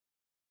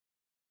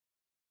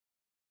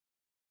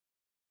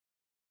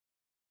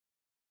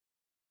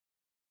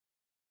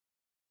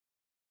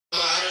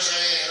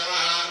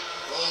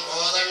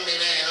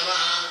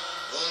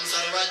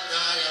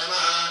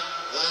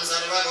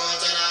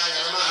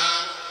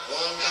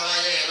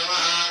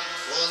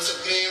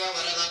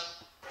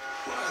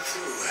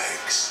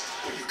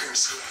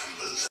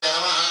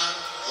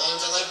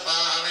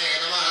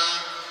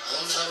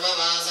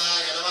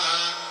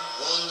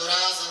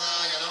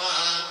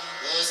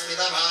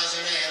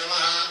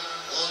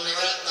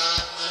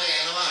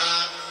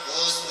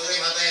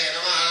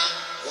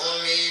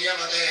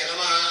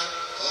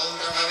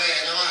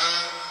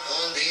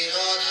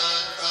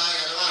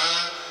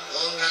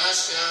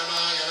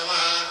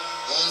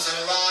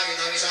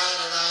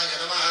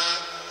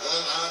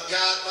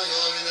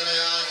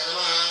अध्यात्मयोगिनिलयाय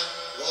नमः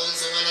ओम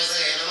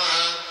सुमनसे नमः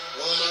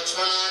ओम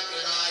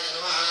लक्ष्मणाकृताय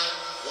नमः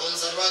ओम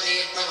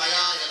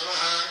सर्वतीर्थमयाय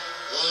नमः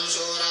ओम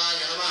शूराय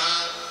नमः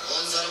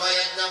ओम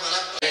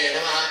सर्वयज्ञफलप्रदे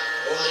नमः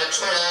ओम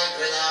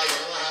लक्ष्मणाकृताय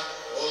नमः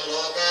ओम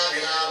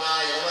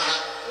लोकाभिरामाय नमः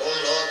ओम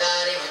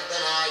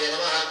लोकारिवर्तनाय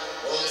नमः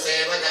ओम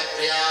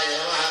सेवकप्रियाय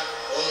नमः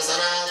ओम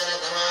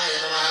सनातनतमाय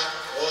नमः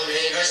ओम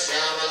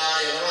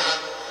मेघश्यामलाय नमः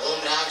ओम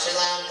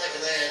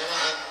राक्षसान्तकृते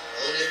नमः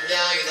ओम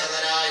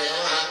दिव्यायुधधराय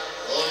नमः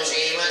ओम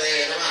श्रीमते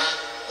नमः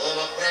ओम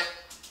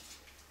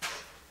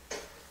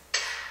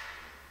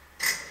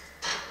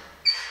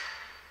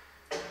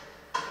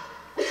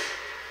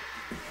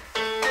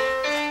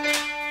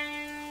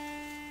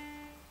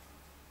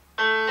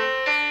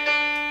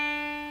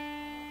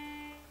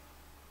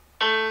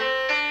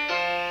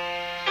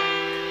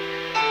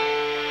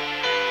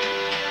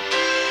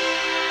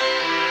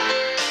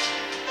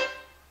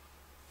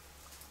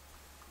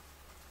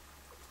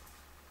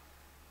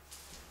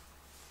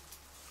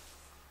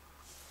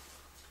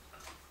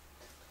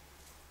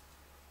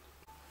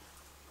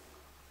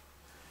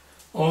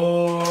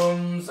ओम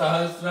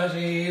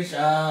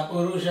सहस्रशीर्षा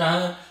पुरुषः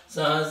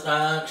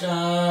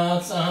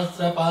सहस्राक्षात्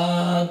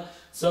सहस्रपाद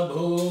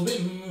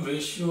स्वभूमिं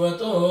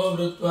विश्वतो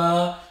वृत्वा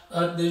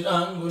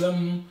अर्धिताङ्गुलं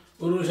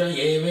पुरुष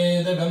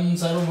एवेदकं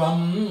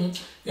सर्वं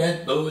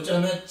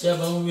यद्भूचमच्च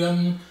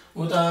भव्यम्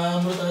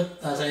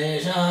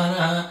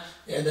उतामृतत्तशेषानः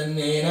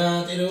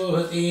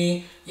यदन्येनातिरोहति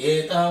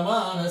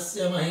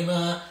एतावानस्य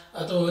महिमा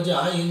अतो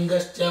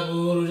जायिङ्गश्च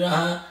पूरुषः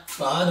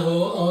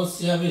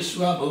पादोऽस्य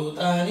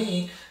विश्वभूतानि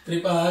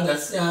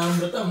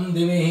त्रिपादस्यामृतं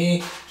दिविः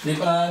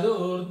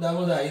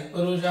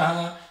श्रीपादोर्धमुदयत्पुरुषः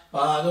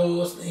पादो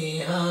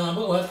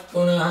स्नेहाभवत्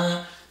पुनः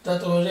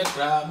ततो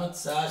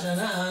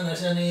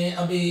चक्रामत्शासनानशने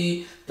अपि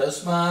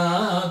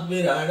तस्माद्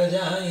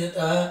विराडजायत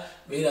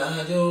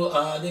विराजो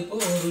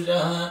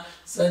आदिपुरुषः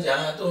स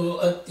जातो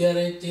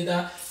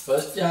अत्यरेचितः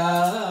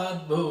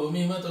पश्चात्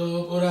भूमिमतो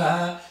पुरः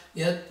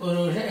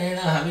यत्पुरुषेण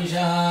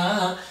हविषा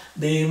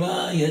देवा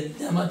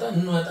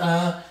यज्ञमतन्वता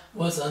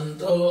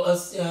वसन्तो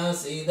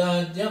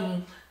अस्यासीदाज्यं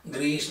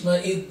ग्रीष्म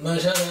इद्म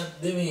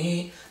शरद्दिविः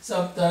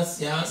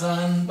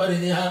सप्तस्यासान्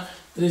परिधिः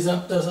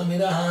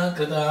त्रिसप्तसमिदः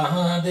कृताः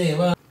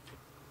देवा।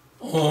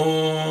 ॐ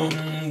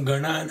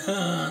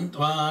गणानां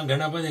त्वा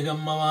गणपतिगं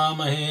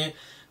मवामहे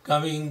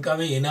कविं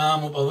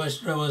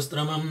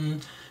कवीनामुपवस्त्रवस्त्रमं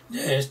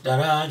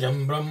ज्येष्ठराजं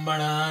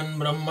ब्रह्मणान्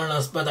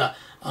ब्रह्मणस्पत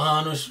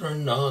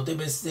आनुशृण्वोति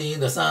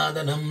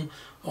विसीदसादनम्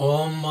ॐ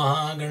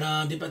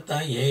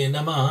महागणाधिपतये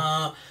नमः।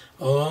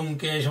 ओम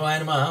केशवाय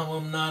नमः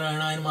ओम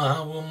नारायणाय नमः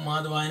ओम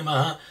माधवाय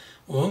नमः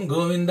ओम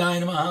गोविंदाय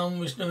नमः ओम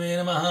विष्णुवे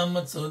नमः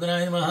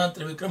मत्सूदनाय नमः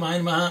त्रिविक्रमाय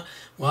नमः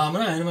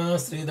वामनाय नमः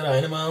श्रीधराय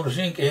नमः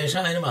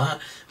ऋषिकेशाय नमः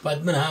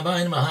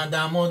पद्मनाभाय नमः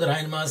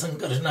दामोदराय नमः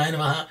संकर्षणाय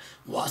नमः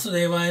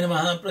वासुदेवाय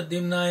नमः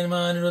प्रद्युम्नाय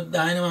नमः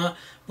अनिरुद्धाय नमः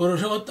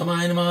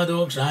पुरुषोत्तमाय नमः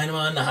दोक्षाय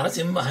नमः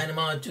नरसिंहाय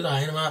नमः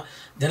अच्युताय नमः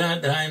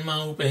जनार्दनाय नमः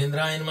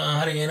उपेन्द्राय नमः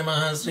हरे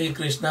नमः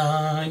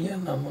श्रीकृष्णाय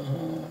नमः।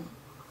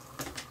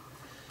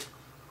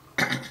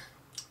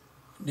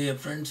 Dear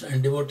friends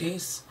and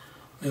devotees,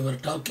 we were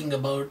talking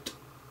about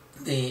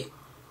the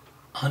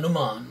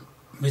Hanuman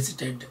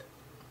visited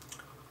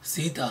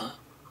Sita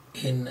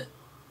in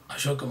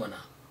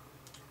Ashokavana,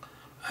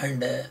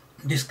 and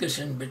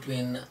discussion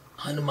between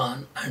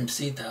Hanuman and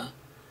Sita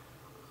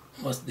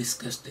was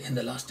discussed in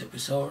the last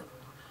episode.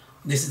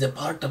 This is a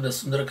part of the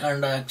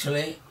Sundarakanda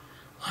actually,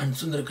 and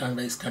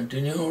Sundarakanda is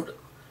continued.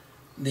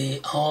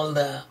 All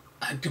the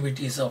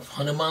activities of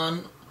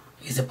Hanuman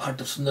is a part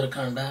of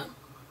Sundarakanda.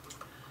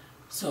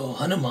 So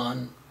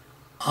Hanuman,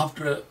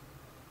 after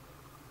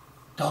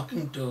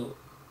talking to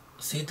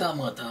Sita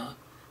Mata,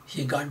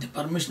 he got the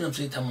permission of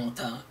Sita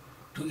Mata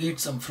to eat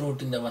some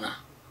fruit in the vana.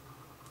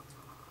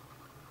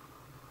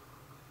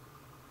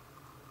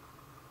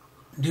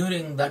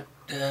 During that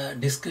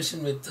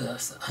discussion with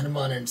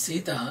Hanuman and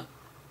Sita,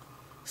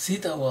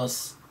 Sita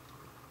was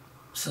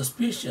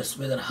suspicious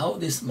whether how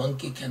this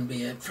monkey can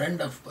be a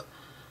friend of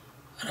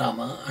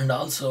Rama and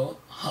also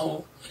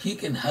how he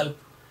can help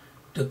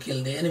to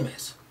kill the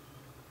enemies.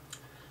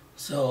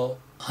 So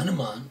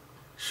Hanuman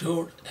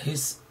showed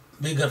his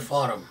bigger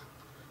form.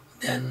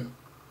 Then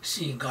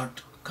she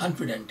got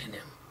confident in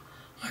him.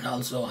 And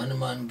also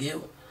Hanuman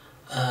gave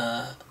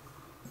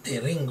the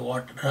ring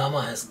what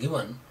Rama has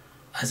given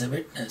as a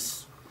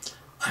witness.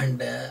 And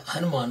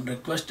Hanuman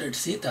requested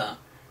Sita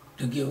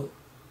to give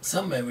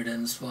some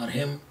evidence for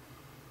him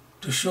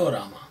to show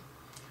Rama.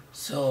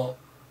 So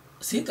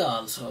Sita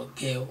also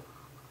gave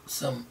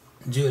some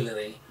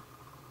jewelry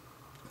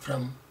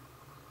from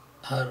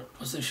her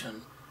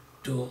possession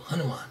to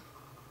Hanuman.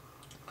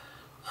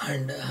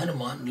 And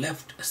Hanuman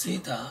left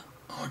Sita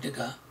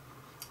Autika,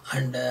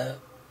 and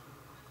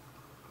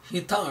he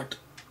thought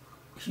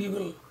he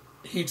will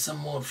eat some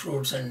more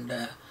fruits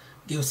and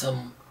give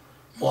some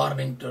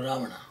warning to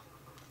Ravana.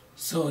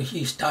 So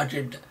he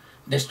started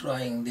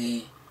destroying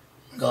the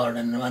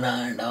garden,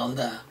 vana and all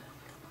the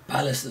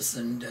palaces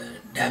and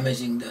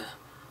damaging the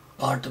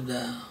part of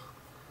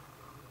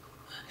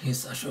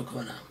his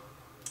Ashokavana,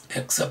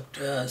 except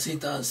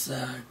Sita's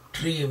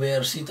tree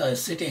where Sita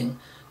is sitting,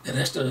 the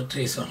rest of the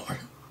trees are all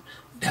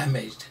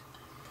damaged.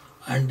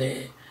 And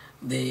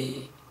the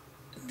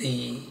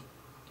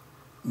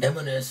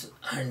demoness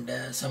and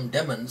some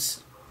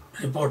demons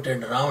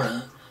reported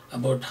Ravana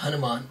about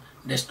Hanuman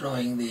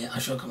destroying the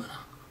Ashokamana.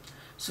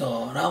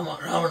 So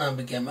Ravana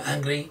became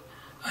angry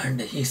and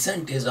he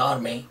sent his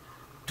army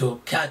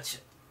to catch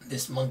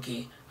this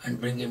monkey and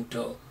bring him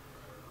to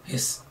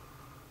his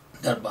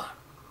darbar.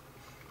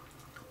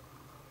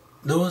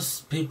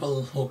 Those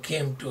people who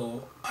came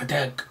to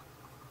attack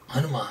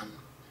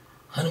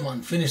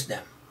Hanuman finished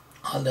them.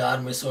 All the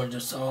army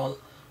soldiers, all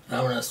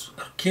Ravanas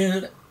were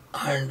killed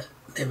and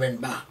they went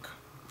back.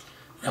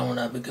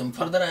 Ravana became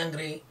further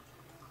angry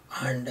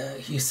and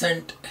he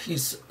sent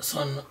his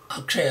son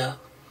Akshaya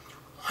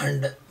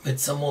and with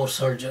some more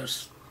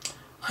soldiers,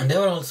 and they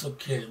were also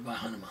killed by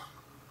Hanuman.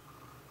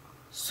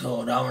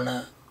 So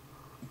Ravana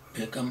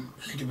became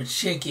a little bit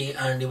shaky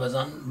and he was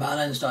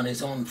unbalanced on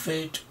his own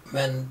feet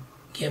when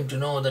he came to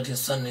know that his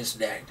son is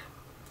dead.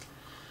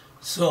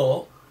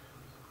 So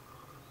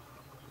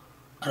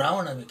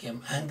Ravana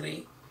became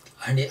angry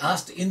and he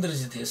asked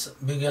Indrajit, his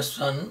biggest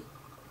son,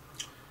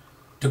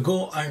 to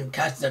go and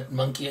catch that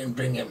monkey and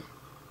bring him.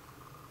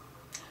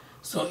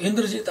 So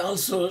Indrajit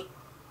also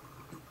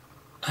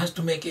has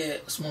to make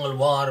a small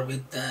war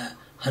with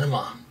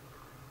Hanuman,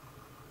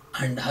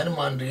 and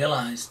Hanuman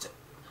realized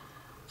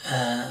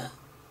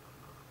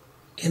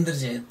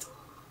Indrajit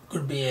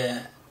could be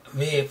a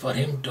way for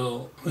him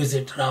to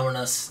visit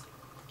Ravana's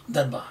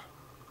darbar.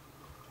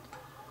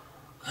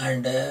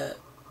 And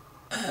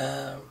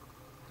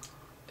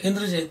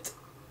Indrajit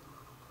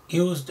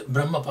used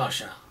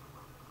Brahmapasha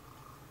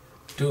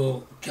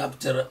to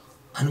capture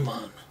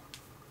Hanuman.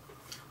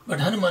 But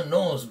Hanuman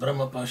knows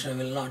Brahmapasha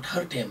will not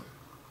hurt him.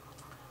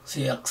 So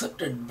he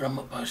accepted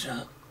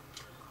Brahmapasha,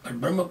 but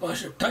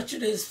Brahmapasha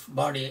touched his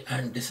body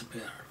and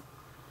disappeared.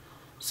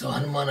 So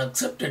Hanuman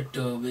accepted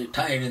to be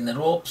tied in the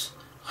ropes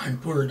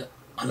and pulled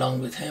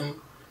along with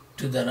him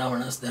to the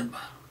Ravana's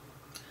darbar.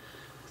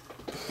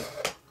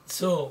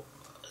 So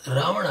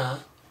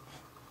Ravana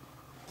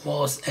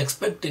was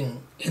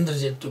expecting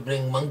Indrajit to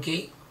bring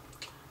monkey,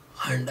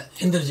 and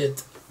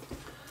Indrajit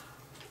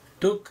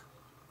took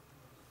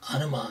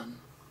Hanuman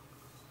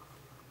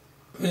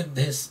with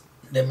his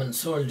demon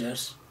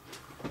soldiers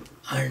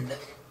and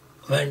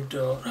went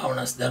to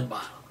Ravana's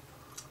darbar.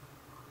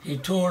 He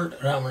told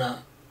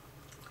Ravana,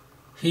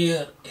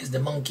 "Here is the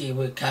monkey,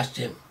 we catched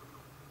him."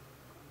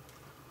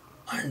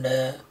 And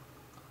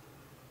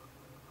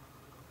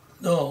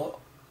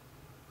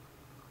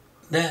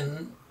then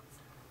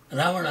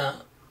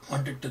Ravana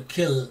wanted to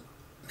kill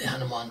the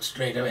Hanuman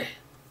straight away.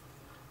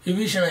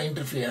 Vibhishana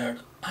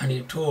interfered and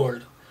he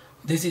told,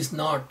 "This is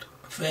not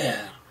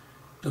fair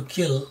to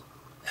kill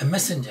a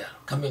messenger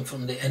coming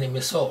from the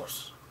enemy source.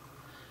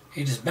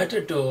 It is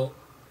better to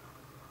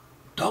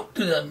talk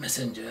to the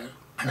messenger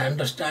and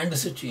understand the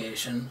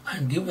situation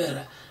and give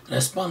a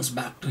response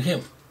back to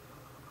him,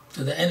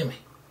 to the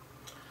enemy."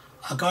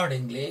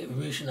 Accordingly,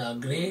 Vibhishana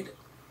agreed,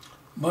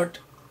 but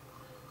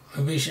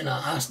Vibhishana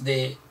asked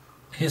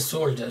his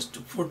soldiers to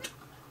put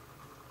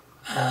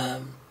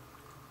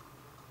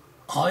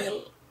oil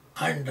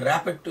and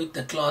wrap it with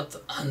the cloth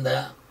on the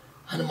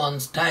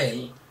Hanuman's tail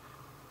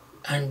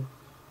and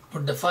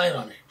put the fire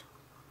on it.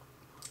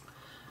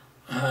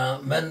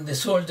 When the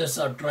soldiers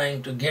are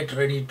trying to get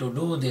ready to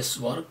do this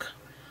work,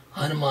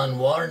 Hanuman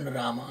warned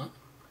Rama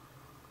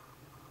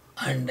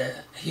and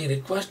he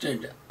requested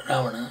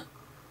Ravana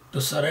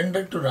to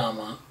surrender to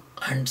Rama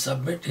and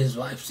submit his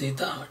wife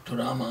Sita to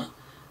Rama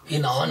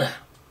in honor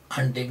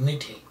and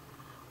dignity,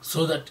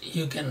 so that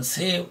you can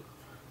save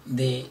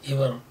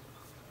your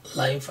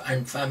life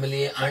and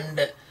family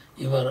and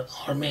your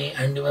army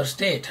and your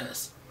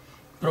status,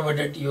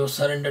 provided you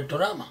surrender to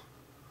Rama.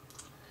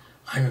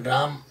 And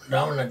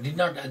Ravana did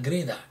not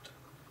agree that.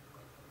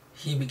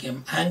 He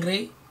became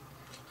angry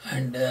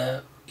and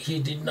he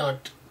did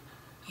not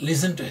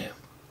listen to him.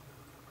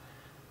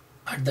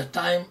 At the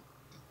time,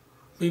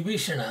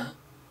 Vibhishana,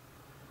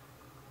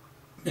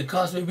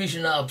 because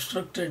Vibhishana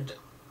obstructed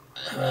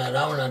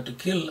Ravana to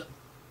kill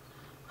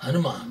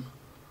Hanuman,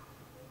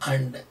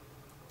 and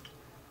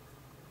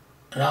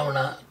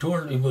Ravana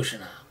told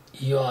Vibhishana,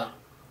 "You are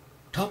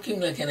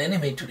talking like an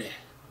enemy today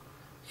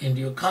and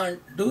you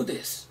can't do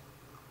this."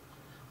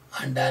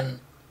 And then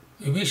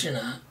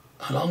Vibhishana,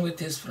 along with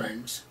his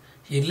friends,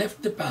 he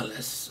left the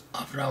palace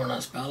of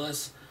Ravana's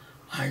palace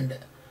and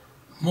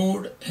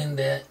moved in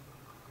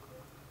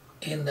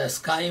the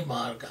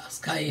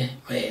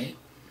skyway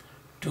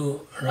to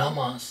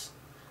Rama's,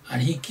 and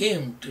he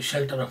came to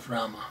shelter of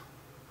Rama.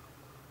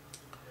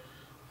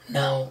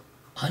 Now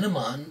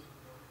Hanuman,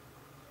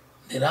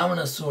 the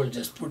Ravana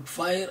soldiers put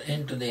fire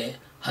into the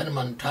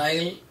Hanuman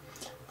tail,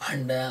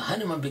 and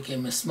Hanuman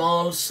became a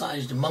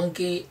small-sized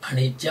monkey, and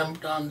he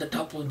jumped on the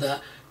top of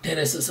the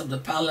terraces of the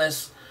palace,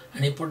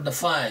 and he put the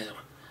fire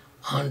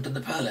onto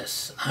the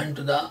palace, and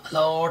to the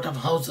lot of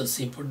houses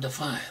he put the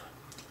fire.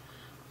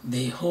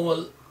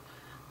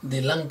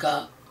 The Lanka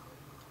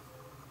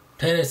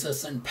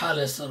terraces and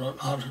palace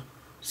are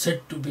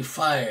said to be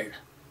fired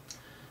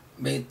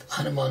with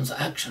Hanuman's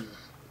action.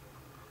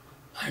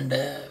 And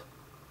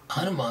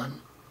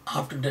Hanuman,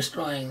 after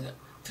destroying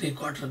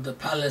 3/4 of the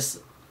palace,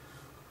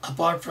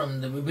 apart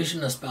from the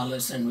Vibhishana's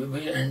palace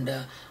and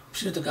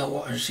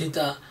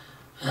Sita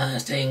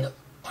staying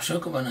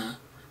Ashokavana,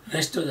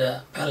 rest of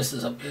the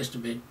palaces appears to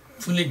be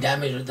fully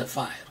damaged with the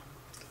fire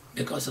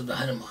because of the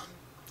Hanuman.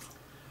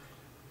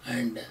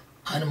 And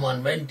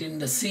Hanuman went in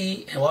the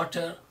sea,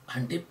 water,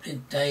 and dipped his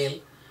tail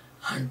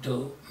and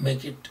to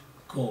make it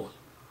cool.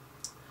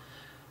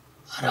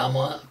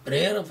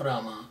 Prayer of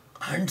Rama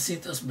and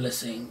Sita's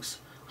blessings,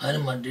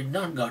 Hanuman did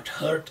not got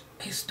hurt,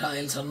 his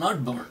tiles are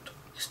not burnt,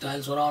 his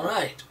tiles were all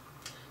right.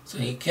 So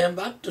he came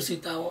back to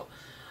Sita,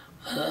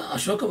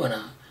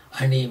 Ashokavana,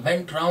 and he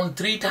went round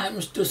 3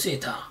 times to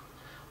Sita,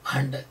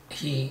 and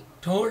he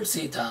told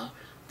Sita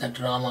that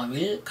Rama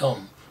will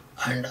come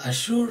and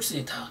assured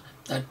Sita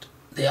that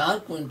they are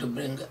going to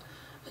bring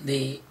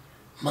the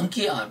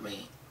monkey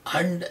army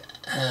and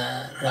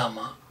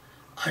Rama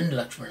and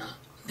Lakshmana,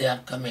 they are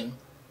coming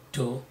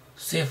to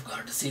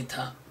safeguard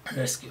Sita and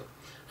rescue.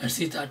 And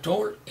Sita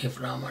told, if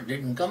Rama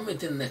didn't come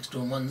within the next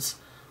 2 months,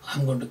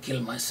 I'm going to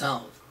kill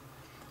myself.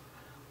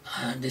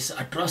 And these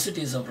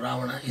atrocities of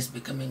Ravana is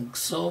becoming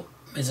so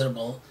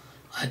miserable,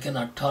 I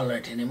cannot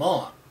tolerate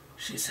anymore,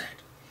 she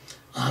said.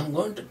 I'm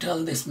going to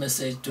tell this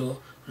message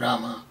to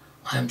Rama.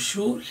 I'm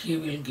sure he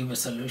will give a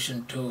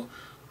solution to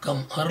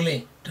come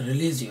early to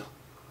release you.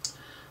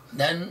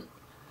 Then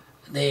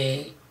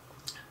the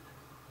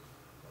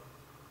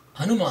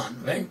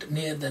Hanuman went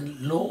near the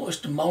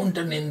lowest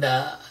mountain in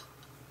the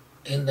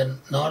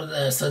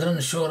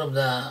southern shore of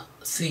the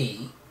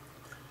sea.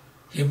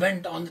 He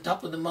went on the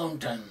top of the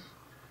mountain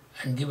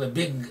and gave a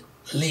big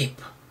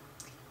leap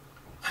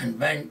and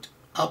went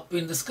up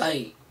in the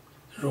sky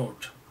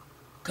route,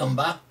 come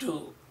back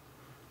to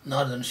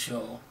northern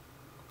shore,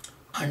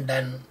 and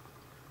then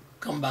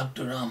come back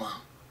to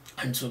Rama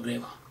and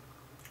Sugriva.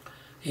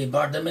 He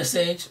brought the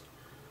message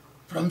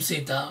from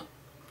Sita,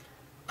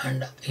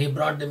 and he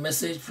brought the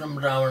message from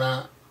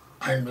Ravana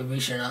and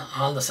Vibhishana.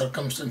 All the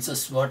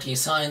circumstances, what he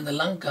saw in the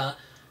Lanka,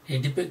 he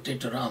depicted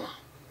to Rama.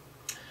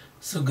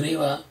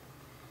 Sugriva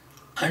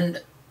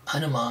and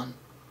Hanuman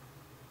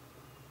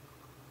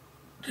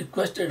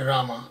requested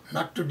Rama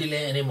not to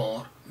delay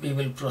anymore, we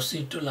will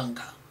proceed to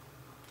Lanka.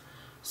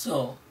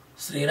 So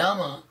Sri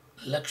Rama,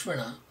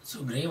 Lakshmana,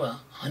 Sugriva,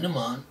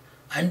 Hanuman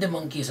and the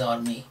monkey's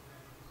army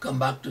come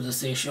back to the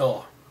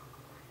seashore.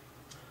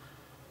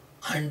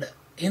 And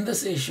in the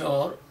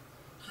seashore,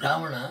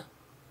 Ravana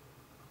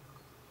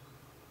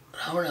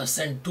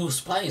sent 2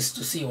 spies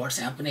to see what's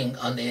happening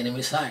on the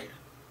enemy side.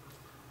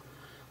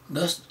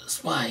 Those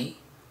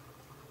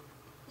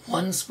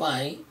one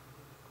spy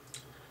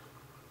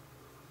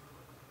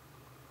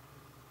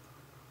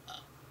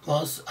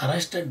was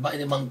arrested by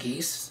the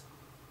monkeys,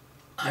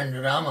 and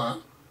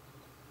Rama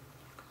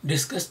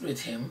discussed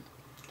with him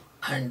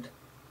and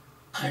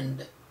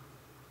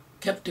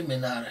kept him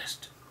in the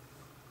arrest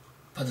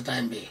for the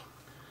time being.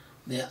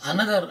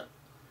 Another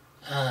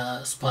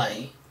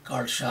spy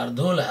called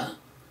Shardula,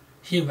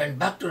 he went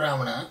back to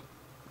Ravana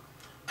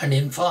and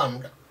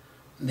informed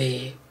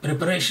the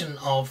preparation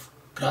of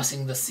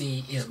crossing the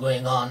sea is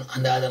going on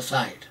the other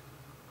side.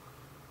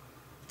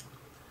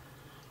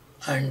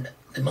 And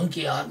the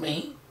monkey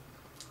army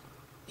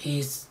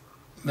is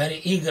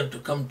very eager to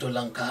come to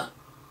Lanka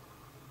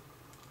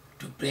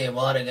to play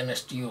war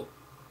against you.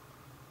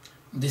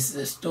 This is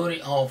the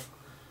story of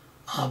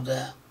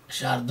the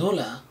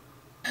Shardula,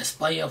 a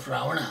spy of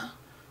Ravana,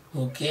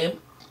 who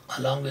came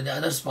along with the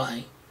other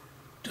spy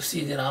to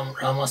see the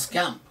Rama's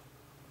camp.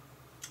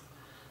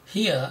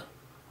 Here,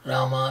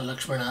 Rama,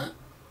 Lakshmana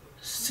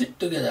sit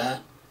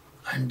together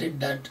and did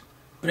that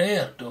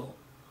prayer to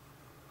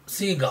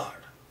sea god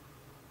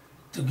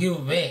to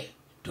give way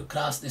to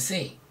cross the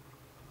sea.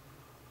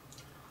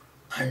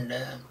 And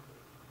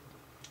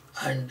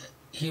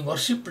he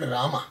worshipped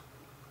Rama.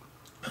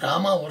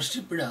 Rama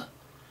worshipped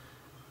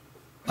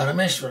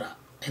Parameshwara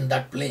in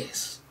that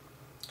place.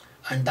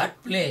 And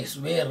that place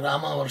where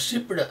Rama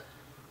worshipped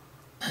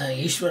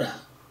Ishvara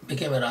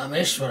became a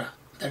Rameshwara.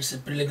 That's a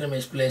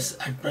pilgrimage place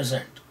at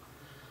present.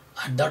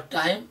 At that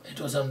time, it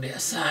was only a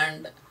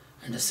sand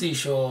and a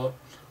seashore,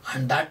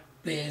 and that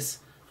place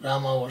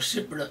Rama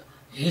worshipped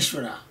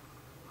Ishvara.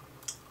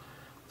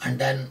 And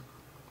then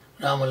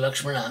Rama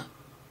Lakshmana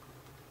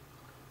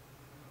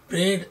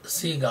prayed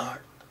sea god,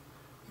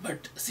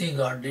 but sea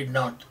god did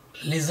not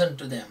listen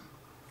to them.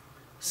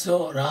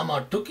 So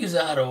Rama took his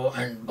arrow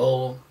and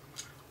bow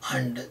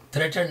and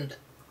threatened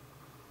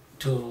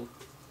to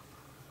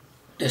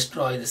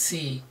destroy the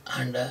sea,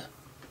 and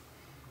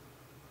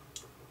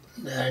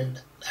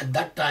at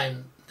that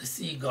time the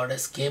sea god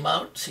came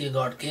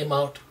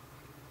out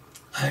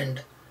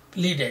and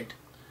pleaded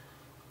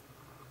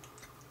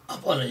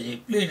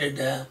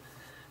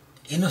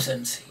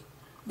innocency,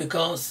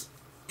 because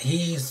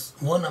he is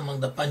one among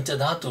the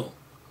Panchadhatu.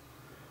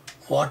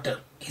 Water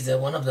is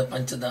one of the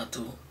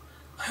Panchadhatu,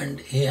 and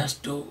he has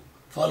to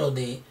follow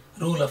the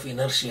rule of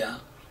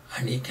inertia,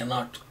 and he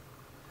cannot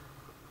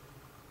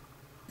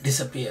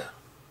disappear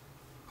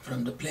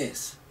from the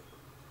place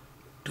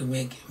to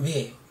make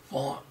way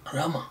for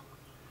Rama.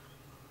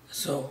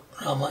 So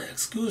Rama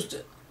excused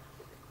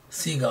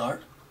sea god,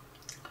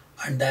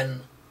 and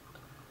then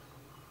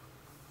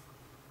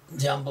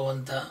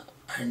Jambavanta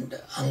and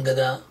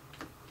Angada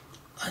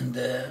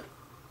and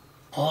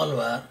all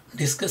were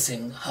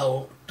discussing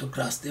how to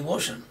cross the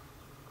ocean.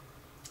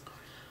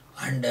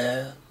 And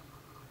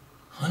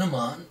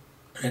Hanuman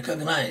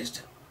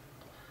recognized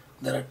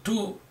there are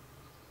two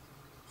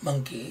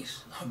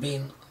monkeys have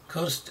been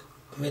cursed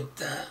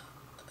with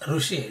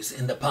rishis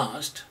in the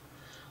past,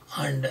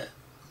 and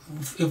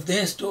if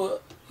they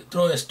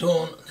throw a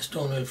stone, the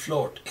stone will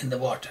float in the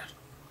water.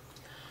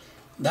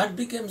 That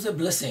becomes a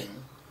blessing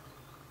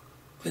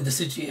with the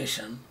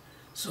situation.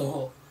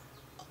 So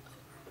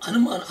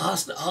Hanuman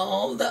asked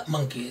all the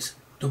monkeys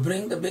to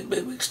bring the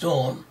big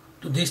stone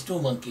to these two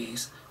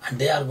monkeys, and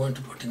they are going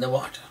to put in the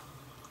water.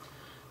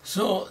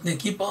 So they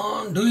keep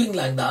on doing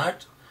like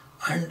that,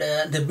 and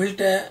they built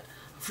a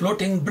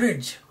floating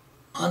bridge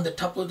on the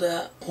top of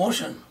the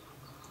ocean.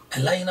 A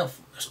line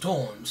of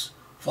stones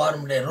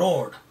formed a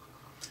road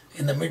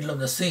in the middle of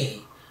the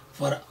sea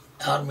for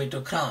army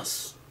to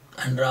cross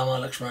and Rama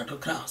Lakshmana to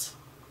cross.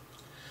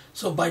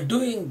 So by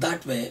doing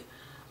that way,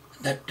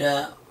 that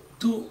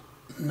two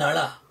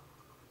Nala,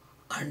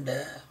 and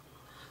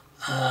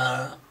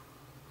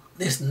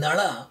this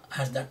Nala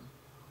has that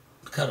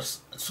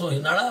curse. So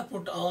Nala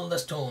put all the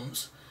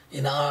stones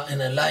in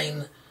a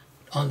line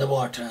on the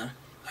water,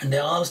 and they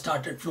all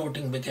started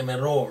floating, became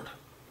a road.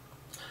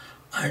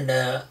 And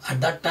at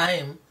that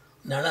time,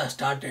 Nala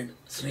started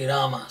Sri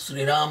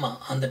Rama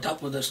on the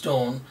top of the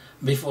stone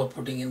before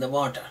putting in the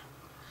water.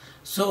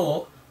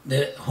 So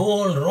the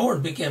whole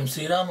road became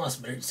Sri Rama's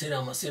bridge. Sri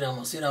Rama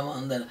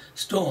on the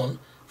stone,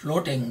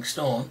 floating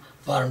stone,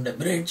 formed a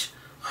bridge,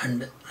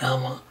 and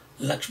Rama,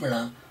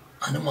 Lakshmana,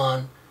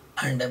 Hanuman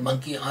and the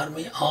monkey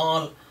army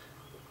all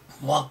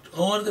walked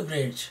over the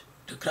bridge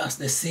to cross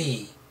the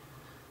sea.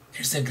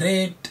 It's a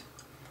great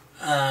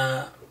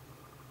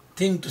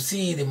thing to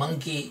see the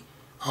monkey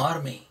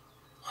army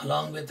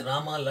along with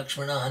Rama,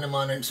 Lakshmana,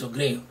 Hanuman and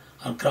Sugriv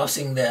are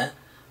crossing the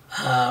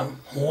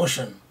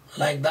ocean.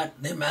 Like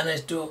that they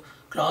managed to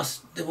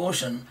cross the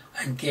ocean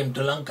and came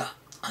to Lanka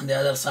on the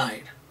other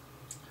side.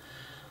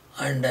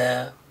 And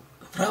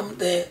from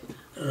the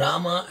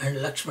Rama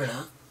and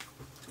Lakshmana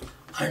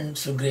and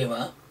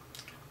Sugriva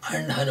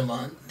and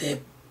Hanuman, they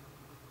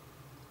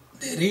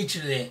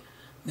reached the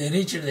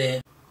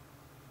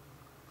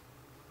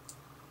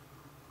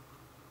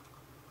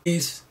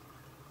this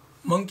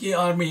monkey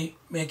army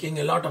making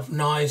a lot of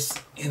noise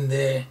in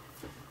the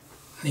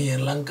near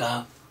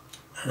Lanka.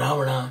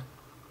 Ravana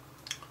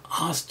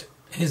asked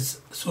his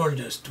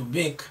soldiers to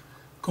wake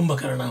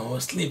Kumbhakarna, who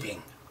was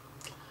sleeping,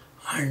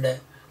 and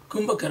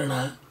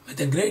Kumbhakarna, with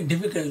a great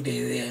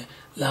difficulty,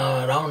 the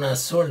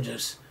Ravana's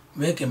soldiers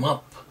wake him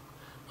up,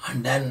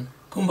 and then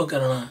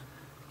Kumbhakarna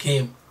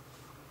came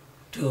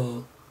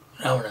to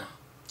Ravana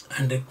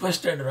and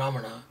requested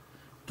Ravana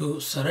to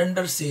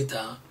surrender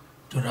Sita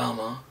to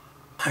Rama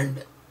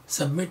and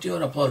submit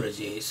your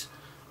apologies,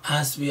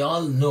 as we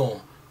all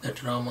know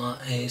that Rama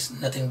is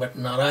nothing but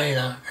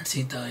Narayana and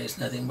Sita is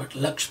nothing but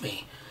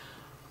Lakshmi.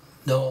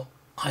 Though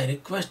I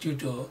request you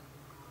to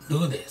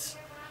do this.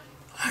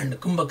 And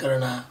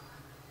Kumbhakarna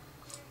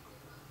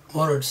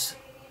words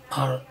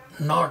are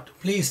not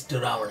pleased to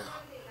Ravana.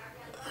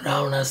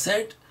 Ravana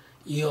said,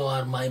 "You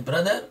are my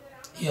brother,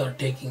 you are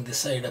taking the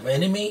side of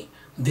enemy,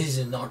 this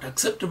is not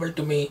acceptable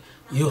to me,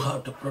 you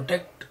have to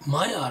protect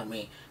my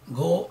army,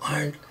 go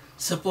and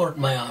support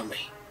my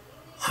army."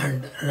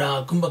 And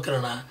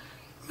Kumbhakarna,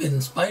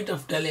 in spite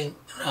of telling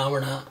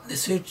Ravana the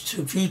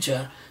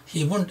future,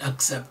 he wouldn't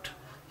accept.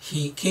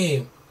 He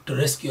came to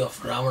rescue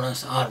of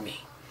Ravana's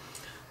army.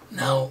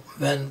 Now,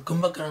 when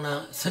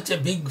Kumbhakarna, such a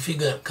big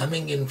figure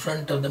coming in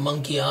front of the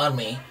monkey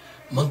army,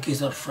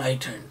 monkeys are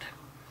frightened.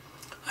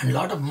 And a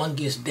lot of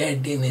monkeys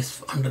dead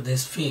under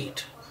his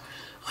feet.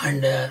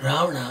 And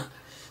Ravana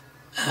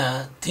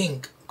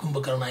think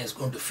Kumbhakarna is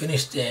going to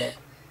finish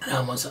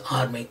Rama's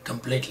army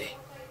completely.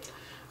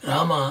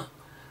 Rama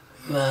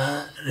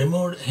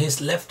removed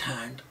his left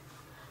hand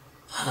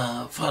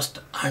first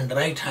and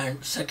right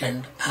hand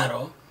second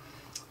arrow.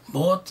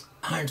 Both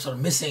hands are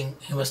missing.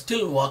 He was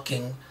still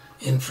walking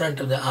in front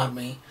of the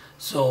army.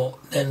 So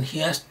then he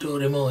has to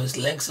remove his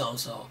legs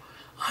also.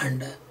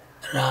 And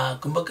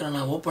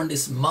Kumbhakarna opened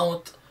his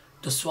mouth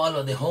to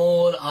swallow the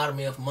whole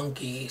army of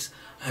monkeys,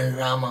 and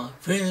Rama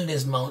filled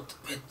his mouth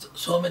with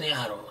so many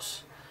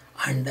arrows.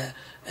 And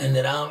in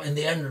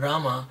the end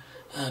Rama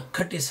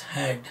cut his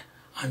head,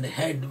 and the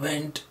head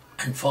went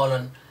and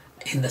fallen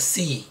in the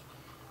sea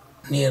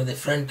near the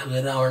front of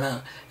the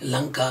Ravana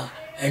Lanka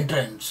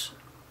entrance.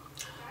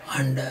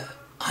 And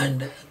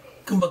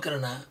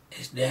Kumbhakarna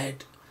is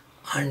dead,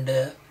 and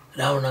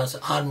Ravana's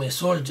army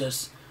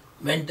soldiers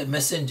went a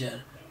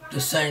messenger to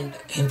send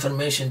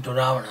information to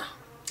Ravana.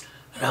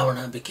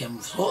 Ravana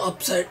became so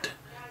upset,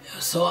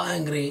 so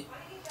angry,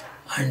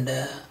 and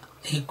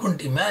he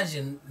couldn't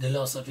imagine the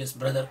loss of his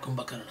brother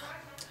Kumbhakarna.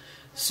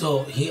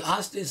 So he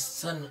asked his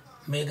son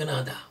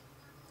Meghanada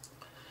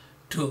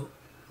to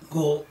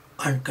go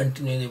and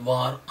continue the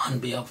war on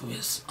behalf of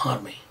his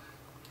army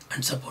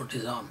and support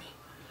his army.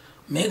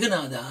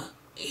 Meghanada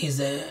is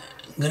a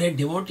great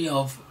devotee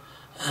of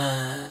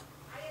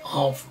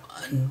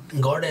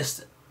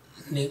goddess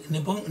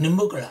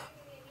Nikumbala,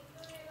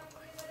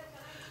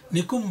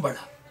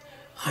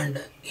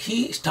 and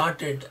he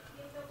started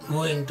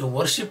going to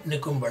worship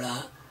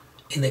Nikumbala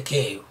in the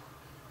cave,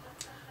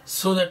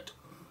 so that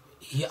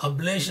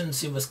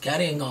oblations he was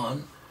carrying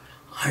on,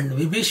 and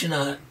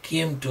Vibhishana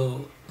came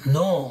to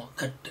know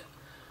that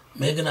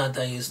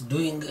Meghanada is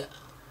doing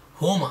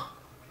homa,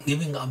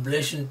 giving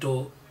oblation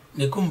to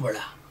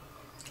Nikumbala,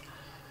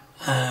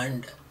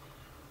 and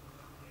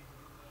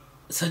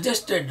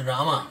suggested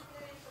Rama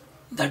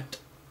that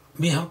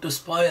we have to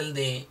spoil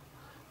the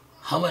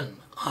havan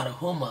or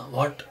homa,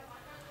 what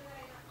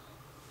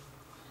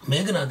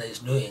Meghanada is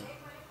doing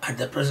at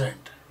the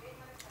present.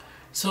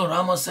 So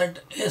Rama said,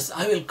 yes,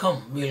 I will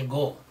come, we will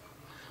go.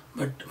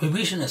 But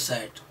Vibhishana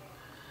said,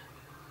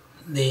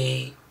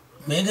 the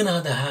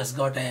Meghanada has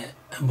got a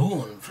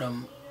boon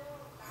from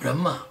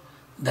Brahma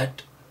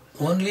that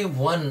only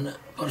one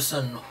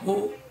person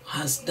who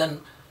has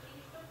done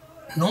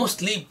no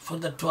sleep for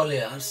the 12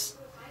 years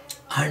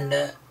and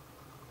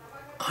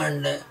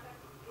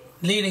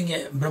leading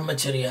a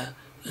brahmacharya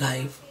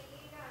life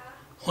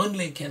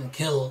only can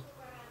kill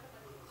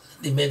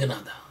the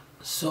Meghanada.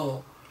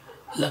 So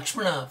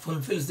Lakshmana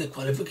fulfills the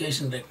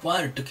qualification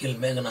required to kill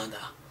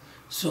Meghanada.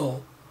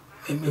 So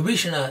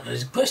Vibhishana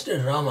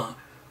requested Rama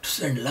to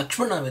send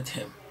Lakshmana with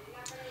him.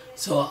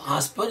 So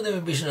as per the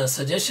Vibhishana's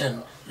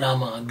suggestion,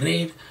 Rama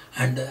agreed,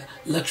 and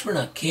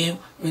Lakshmana came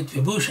with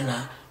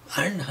Vibhishana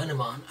and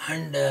Hanuman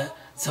and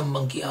some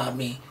monkey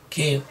army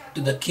came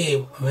to the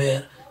cave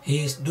where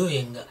he is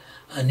doing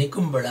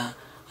Nikumbala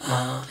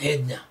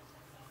Yajna.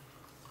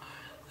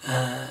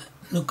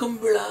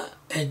 Nikumbala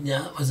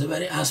Yajna was a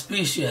very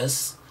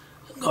auspicious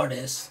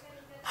goddess,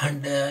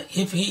 and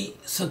if he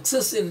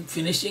succeeds in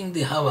finishing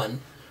the Havan,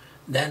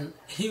 then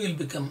he will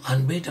become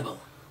unbeatable.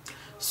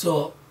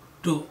 So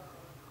to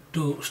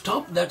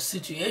stop that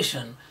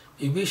situation,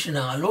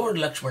 Vibhishana allowed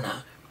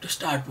Lakshmana to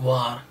start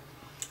war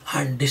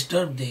and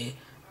disturb the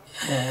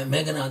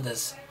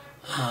Meghanada's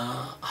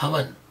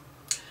Havan.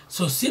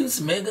 So since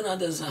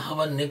Meghanada's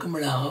Havan,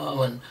 Nikumbala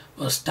Havan,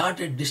 was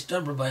started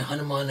disturbed by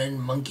Hanuman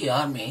and monkey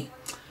army,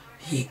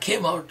 he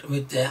came out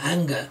with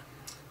anger.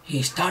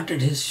 He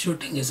started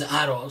shooting his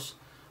arrows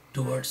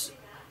towards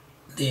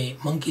the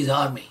monkey's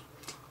army,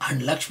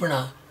 and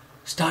Lakshmana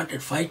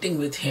started fighting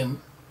with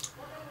him.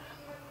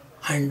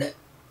 And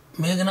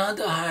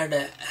Meghanada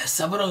had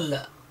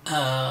several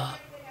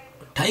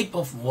type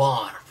of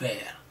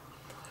warfare.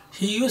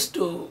 He used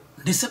to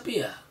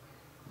disappear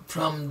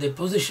from the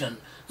position.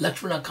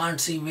 Lakshmana can't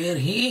see where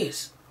he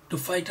is to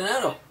fight an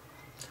arrow.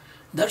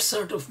 That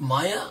sort of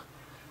Maya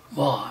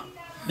war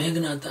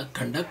Meghanada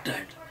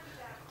conducted,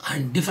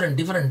 and different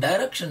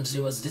directions he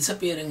was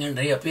disappearing and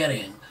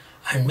reappearing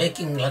and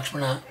making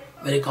Lakshmana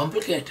very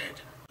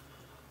complicated.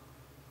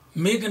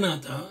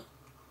 Meghanada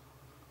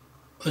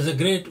was a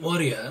great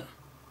warrior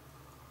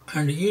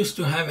and he used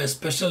to have a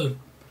special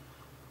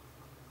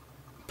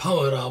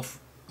power of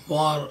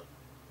war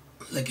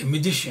like a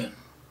magician.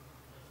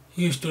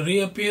 He used to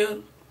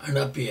reappear and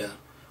appear,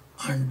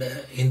 and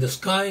in the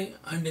sky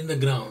and in the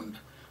ground.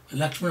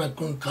 Lakshmana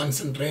couldn't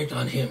concentrate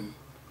on him,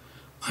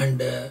 and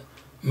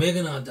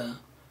Meghanada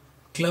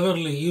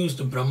cleverly used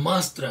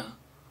Brahmastra,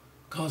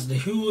 caused a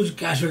huge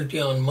casualty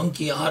on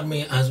monkey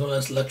army as well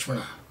as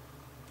Lakshmana.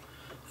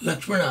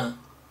 Lakshmana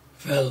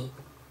fell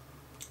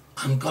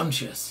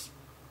unconscious,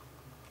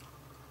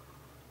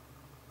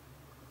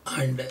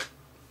 and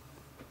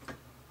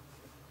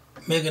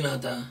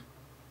Meghanada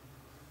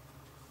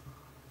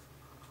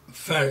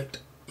felt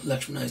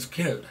Lakshmana is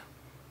killed,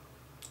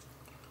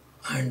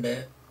 and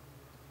the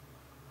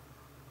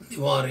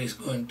war is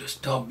going to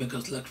stop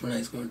because Lakshmana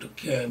is going to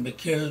be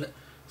killed.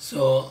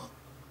 So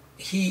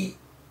he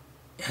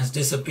has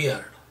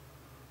disappeared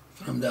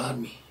from the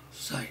army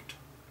side.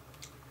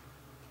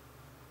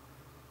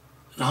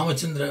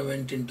 Ramachandra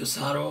went into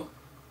sorrow,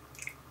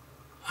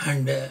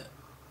 and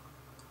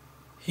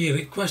he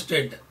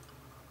requested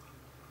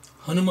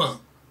Hanuman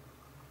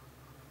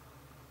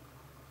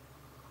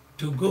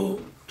to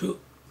go to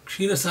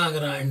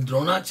Ksheerasagara and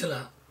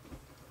Dronachala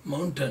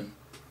mountain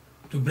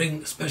to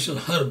bring special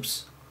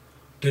herbs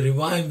to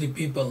revive the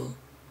people,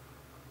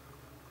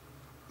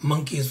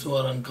 monkeys who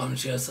are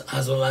unconscious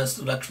as well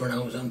as Lakshmana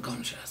who is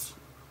unconscious.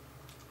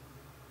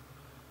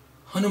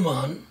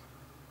 Hanuman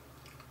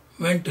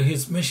went to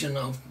his mission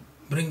of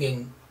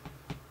bringing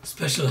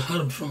special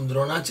herbs from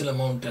Dronachala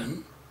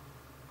mountain.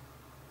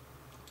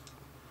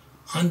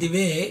 On the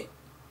way,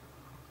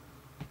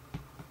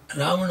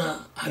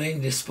 Ravana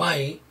arranged a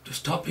spy to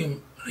stop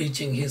him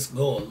reaching his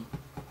goal.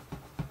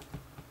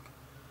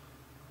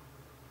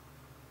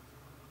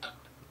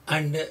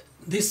 And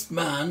this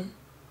man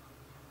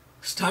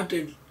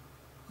started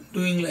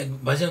doing like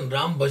bhajan,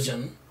 Ram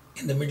bhajan,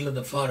 in the middle of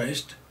the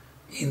forest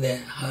in the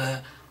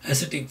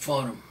ascetic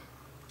form.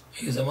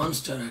 He is a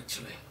monster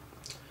actually.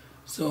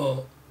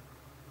 So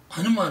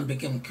Hanuman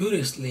became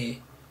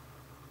curiously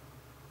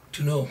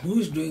to know who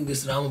is doing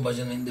this Rama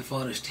bhajan in the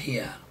forest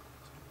here.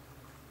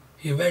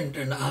 He went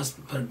and asked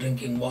for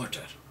drinking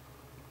water.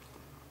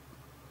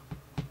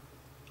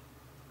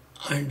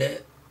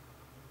 And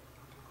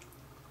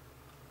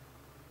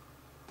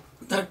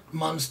that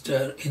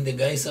monster in the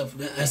guise of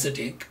the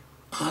ascetic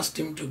asked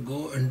him to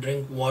go and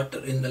drink water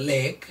in the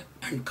lake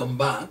and come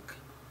back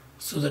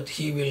so that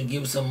he will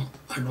give some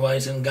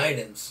advice and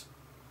guidance.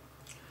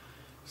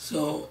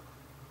 So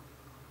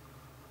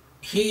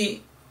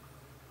he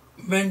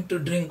went to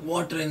drink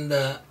water in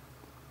the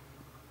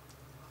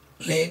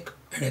lake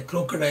and a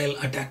crocodile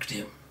attacked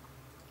him.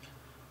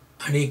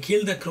 And he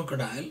killed the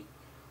crocodile.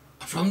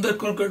 From the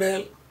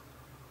crocodile,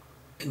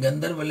 a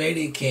Gandharva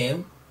lady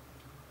came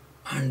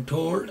and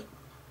told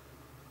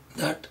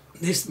that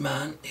this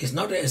man is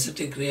not an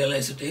ascetic, real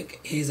ascetic,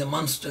 he is a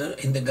monster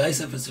in the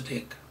guise of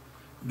ascetic.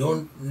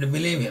 Don't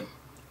believe him.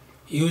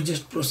 You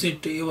just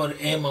proceed to your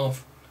aim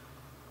of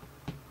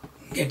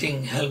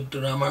getting help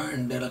to Rama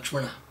and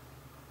Lakshmana.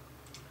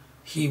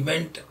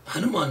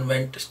 Hanuman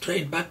went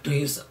straight back to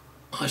his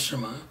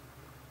ashrama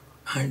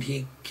and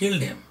he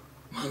killed him,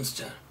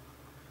 monster.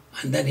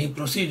 And then he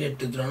proceeded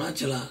to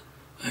Dronachala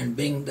and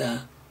being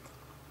the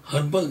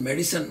herbal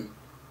medicine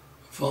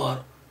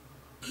for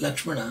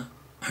Lakshmana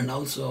and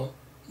also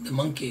the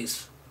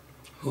monkeys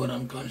who were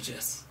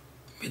unconscious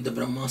with the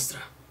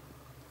Brahmastra.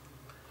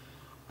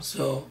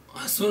 So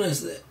as soon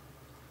as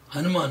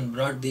Hanuman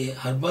brought the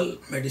herbal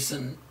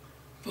medicine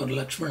for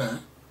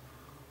Lakshmana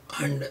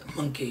and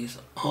monkeys,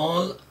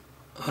 all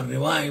are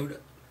revived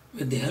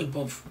with the help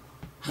of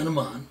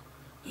Hanuman.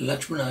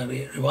 Lakshmana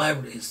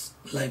revived his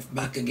life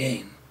back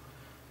again.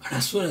 And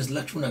as soon as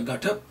Lakshmana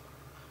got up,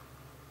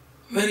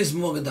 where is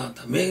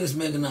Mogadata? Where is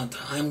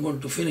Meghanatha? I am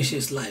going to finish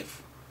his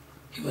life.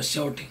 He was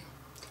shouting.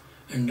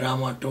 And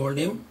Rama told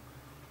him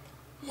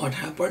what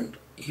happened.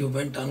 You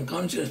went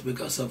unconscious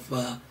because of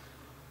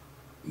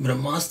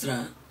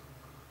Brahmastra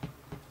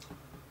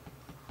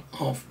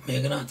of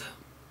Meghanatha.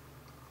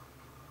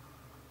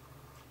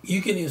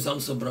 You can use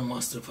also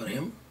Brahmastra for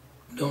him.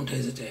 Don't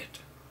hesitate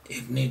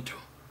if need to.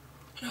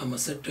 Rama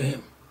said to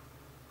him.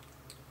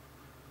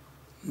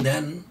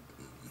 Then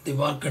the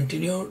war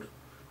continued.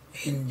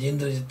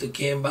 Indrajit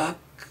came back.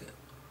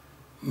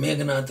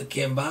 Meghanatha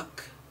came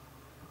back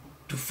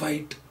to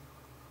fight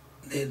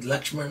the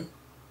Lakshman.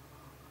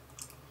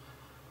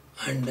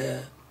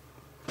 And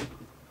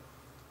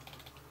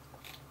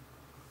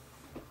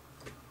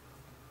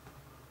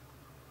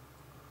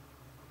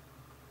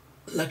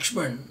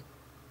Lakshman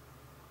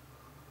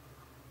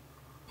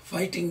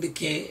fighting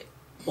the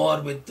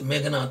war with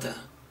Meghanatha,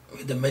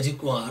 with the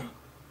magic war.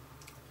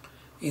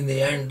 In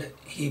the end,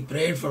 he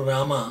prayed for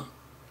Rama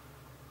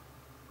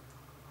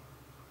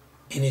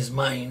in his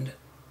mind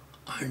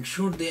and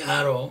shoot the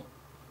arrow,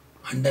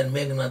 and then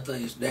Meghanatha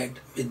is dead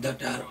with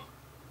that arrow.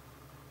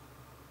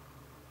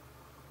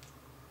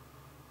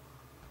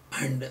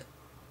 And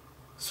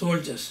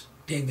soldiers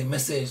take the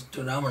message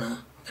to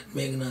Ravana that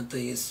Meghanatha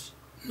is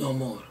no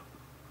more.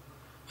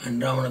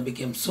 And Ravana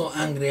became so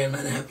angry and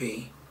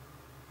unhappy,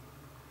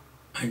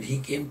 and he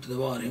came to the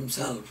war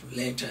himself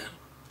later.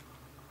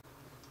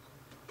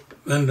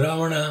 When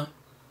Ravana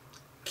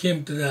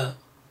came to the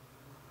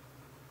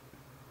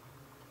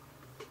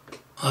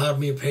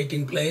army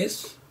fighting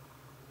place,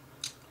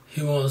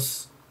 he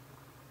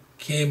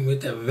came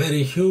with a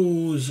very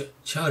huge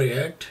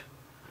chariot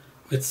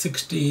with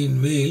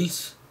 16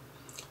 wheels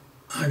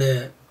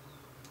and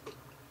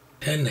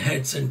 10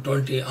 heads and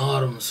 20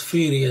 arms,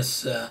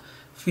 furious,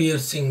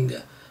 fiercing,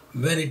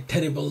 very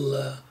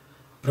terrible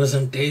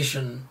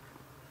presentation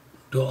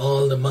to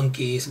all the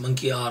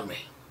monkey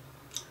army.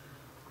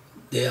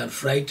 They are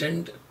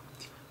frightened,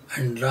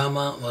 and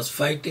Rama was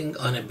fighting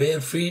on a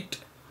bare feet,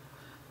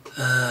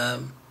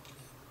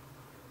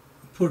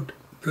 put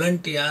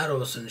plenty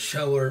arrows and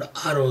showered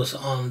arrows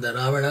on the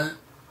Ravana,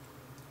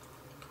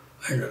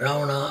 and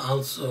Ravana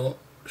also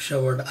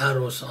showered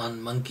arrows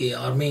on monkey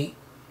army,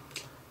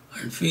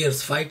 and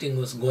fierce fighting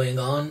was going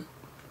on,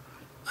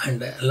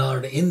 and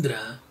Lord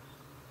Indra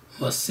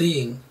was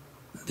seeing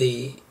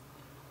the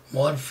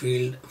war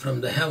field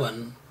from the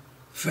heaven,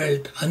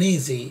 felt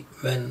uneasy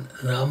when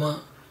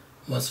Rama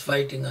was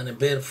fighting on a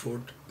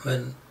barefoot,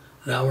 when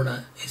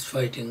Ravana is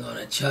fighting on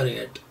a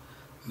chariot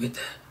with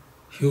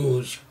a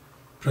huge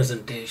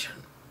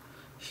presentation.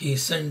 He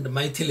sent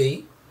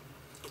Maithili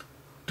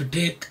to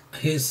take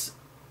his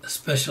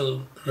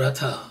special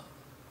Ratha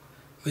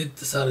with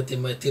Sarathi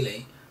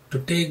Maithili to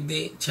take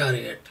the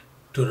chariot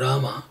to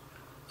Rama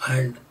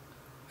and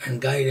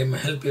guide him,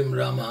 help him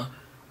Rama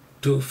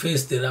to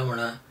face the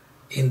Ravana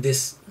in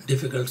this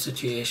difficult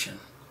situation.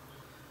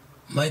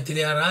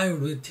 Maithili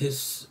arrived with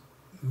his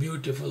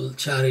beautiful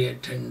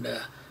chariot and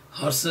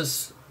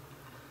horses,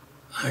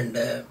 and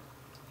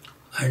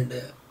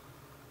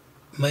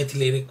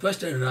Maithili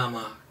requested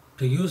Rama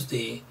to use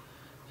the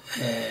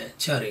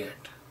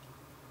chariot.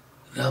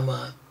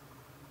 Rama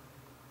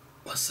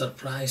was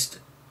surprised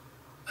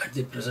at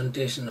the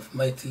presentation of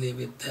Maithili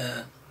with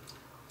the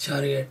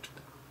chariot,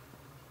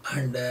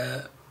 and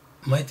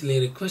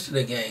Maithili requested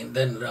again.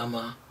 Then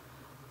Rama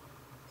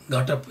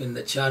got up in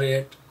the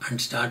chariot and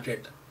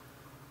started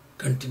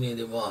continue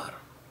the war.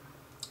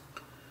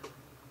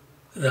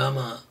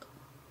 Rama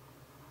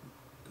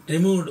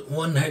removed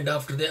one head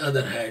after the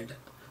other head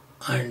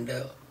and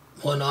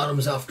one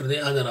arms after the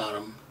other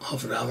arm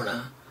of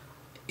Ravana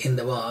in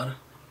the war.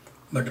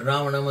 But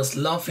Ravana was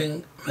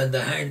laughing when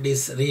the head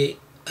is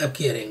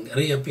reappearing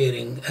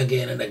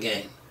again and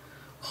again.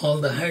 All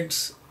the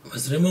heads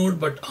was removed,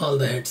 but all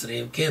the heads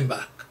came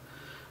back.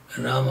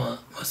 And Rama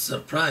was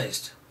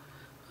surprised,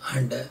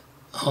 and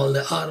all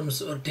the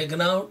arms were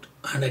taken out,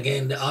 and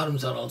again the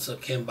arms are also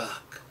came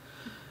back.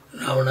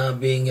 Ravana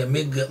being a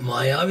big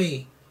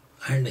Mayavi,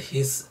 and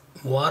his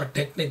war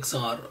techniques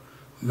are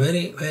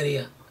very,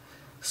 very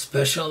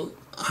special,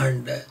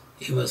 and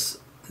he was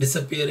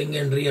disappearing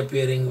and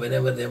reappearing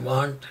whenever they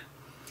want,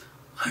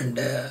 and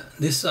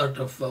this sort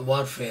of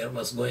warfare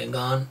was going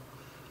on.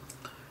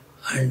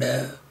 And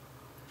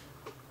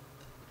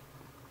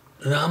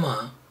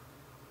Rama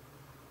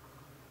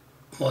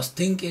was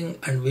thinking,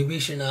 and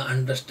Vibhishana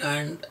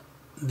understand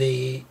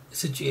the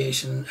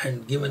situation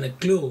and given a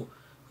clue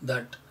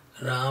that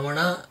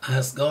Ravana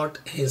has got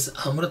his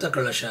Amrita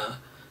Kalasha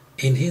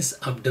in his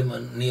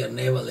abdomen near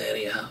navel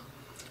area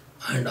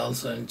and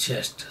also in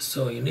chest.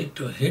 So you need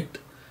to hit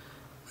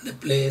the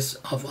place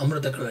of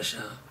Amrita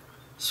Kalasha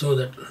so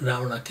that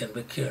Ravana can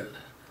be killed.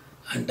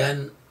 And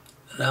then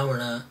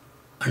Ravana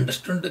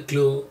understood the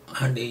clue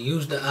and he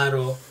used the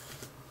arrow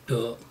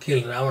to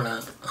kill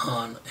Ravana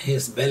on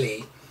his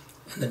belly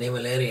in the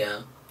navel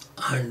area,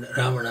 and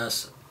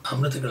Ravana's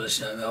Amrita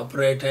Kalasha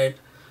evaporated,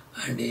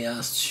 and he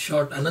has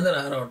shot another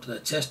arrow to the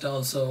chest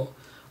also,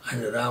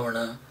 and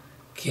Ravana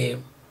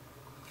came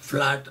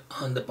flat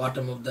on the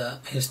bottom of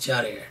his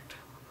chariot.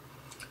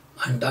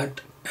 And that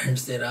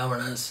ends the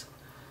Ravana's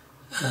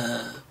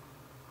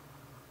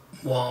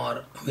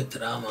war with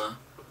Rama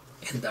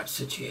in that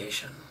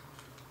situation.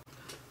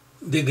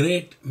 The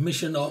great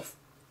mission of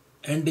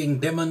ending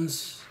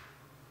demons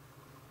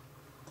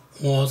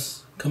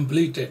was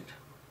completed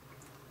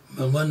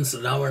once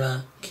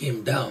Ravana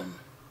came down.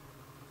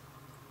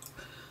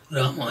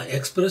 Rama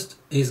expressed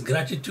his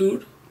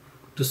gratitude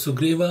to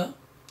Sugriva,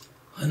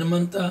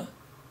 Hanumanta,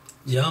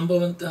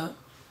 Jambavanta,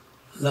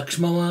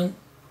 Lakshmanan,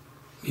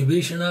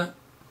 Vibhishana,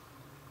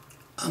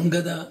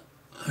 Angada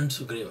and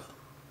Sugriva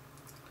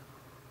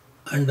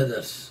and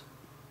others.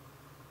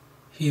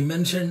 He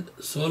mentioned,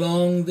 so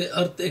long the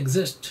earth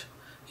exists,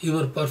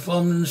 your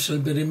performance shall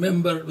be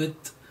remembered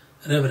with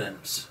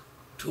reverence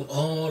to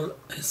all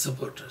his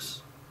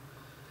supporters.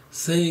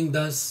 Saying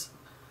thus,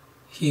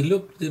 he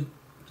looked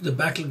the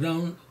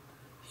battleground.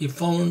 He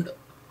found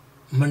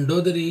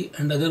Mandodari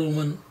and other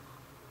women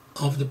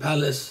of the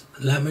palace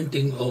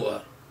lamenting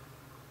over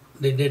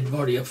the dead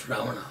body of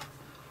Ravana.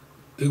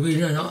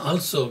 Vibhishana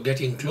also,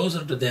 getting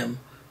closer to them,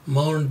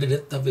 mourned the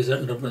death of his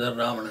elder brother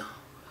Ravana.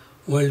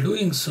 While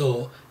doing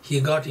so, he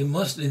got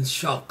immersed in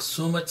shock,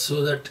 so much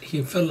so that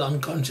he fell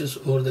unconscious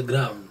over the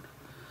ground.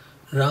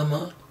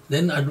 Rama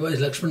then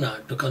advised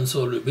Lakshmana to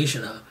console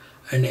Vibhishana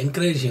and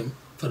encourage him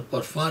for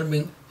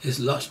performing his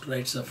lost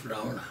rites of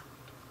Ravana.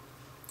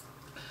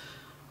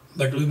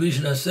 But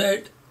Vibhishana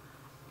said,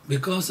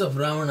 because of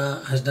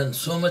Ravana has done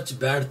so much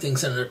bad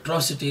things and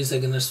atrocities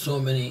against so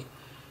many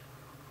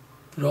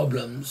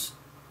problems,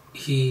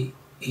 he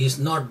is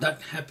not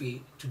that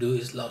happy to do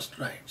his lost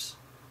rites.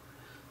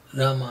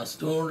 Rama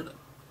told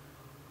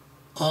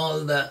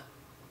all the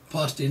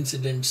past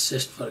incidents,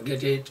 just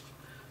forget it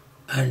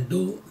and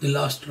do the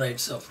lost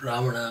rites of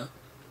Ravana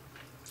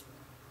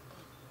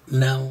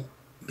now,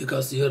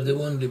 because you are the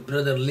only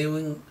brother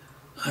living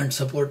and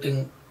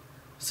supporting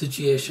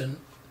situation,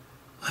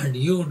 and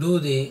you do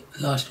the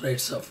last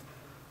rites of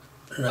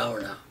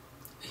Ravana.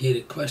 He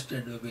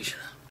requested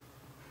Vibhishana.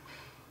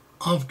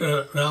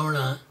 After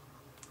Ravana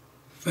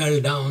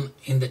fell down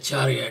in the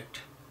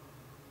chariot,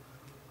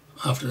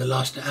 after the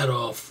last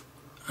arrow of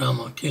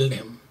Rama killed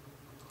him,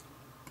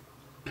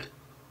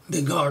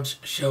 the gods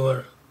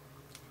shower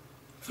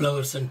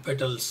flowers and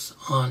petals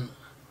on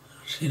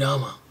Sri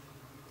Rama,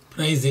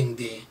 praising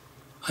the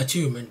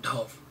achievement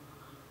of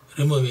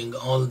removing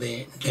all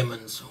the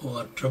demons who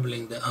are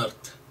troubling the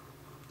earth.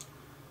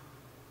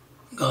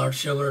 God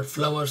showered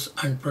flowers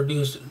and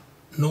produced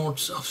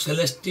notes of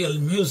celestial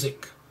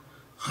music,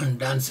 and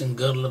dancing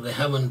girl of the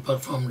heaven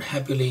performed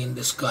happily in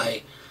the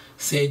sky.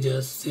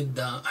 Sages,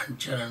 Siddha and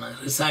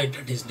Charana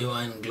recited his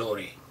divine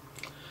glory.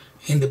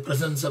 In the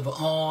presence of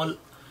all,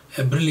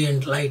 a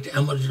brilliant light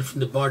emerged from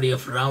the body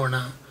of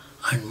Ravana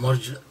and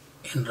merged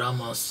in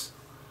Rama's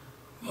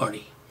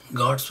body.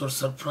 Gods were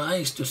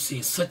surprised to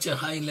see such a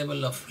high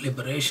level of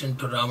liberation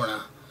to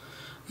Ravana.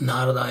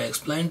 Narada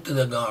explained to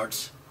the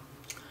gods,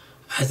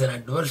 as an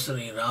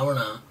adversary,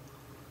 Ravana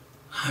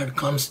had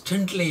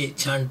constantly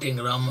chanting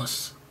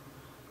Rama's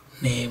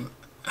name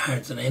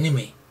as an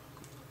enemy,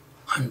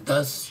 and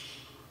thus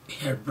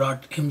he had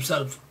brought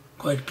himself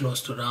quite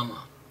close to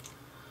Rama.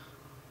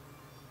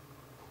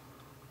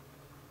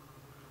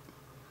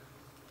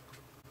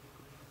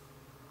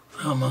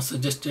 Rama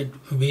suggested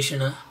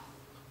Vibhishana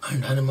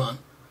and Hanuman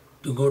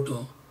to go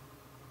to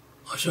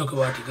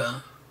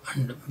Ashokavatika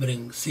and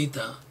bring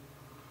Sita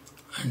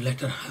and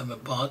let her have a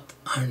bath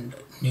and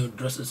new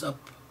dresses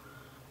up,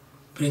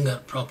 bring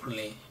her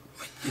properly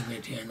with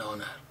dignity and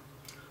honor.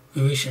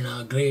 Vibhishana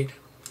agreed,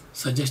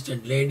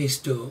 suggested ladies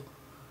to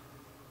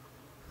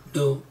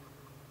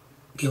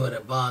give her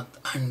a bath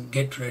and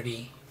get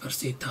ready for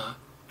Sita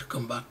to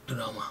come back to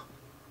Rama.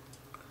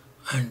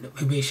 And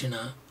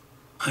Vibhishana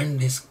and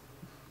his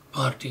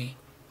party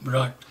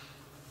brought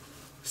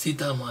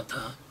Sita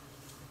Mata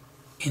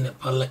in a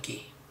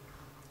pallaki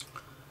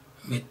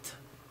with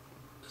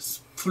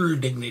full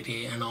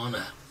dignity and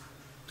honor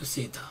to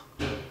Sita.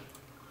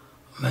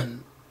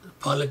 When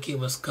pallaki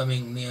was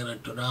coming nearer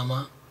to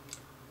Rama,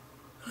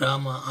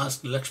 Rama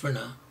asked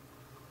Lakshmana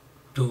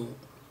to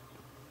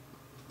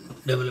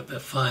develop a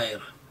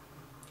fire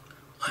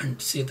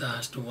and Sita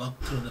has to walk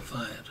through the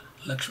fire.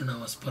 Lakshmana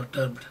was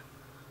perturbed,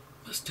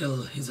 but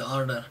still his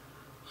order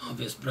of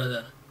his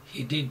brother,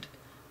 he did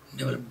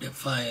develop a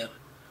fire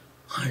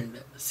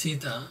and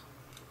Sita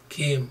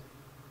came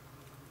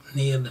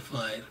near the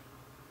fire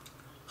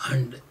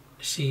and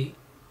she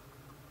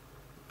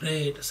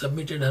prayed,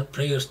 submitted her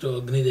prayers to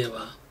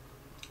Agnideva.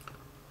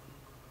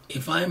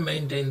 If I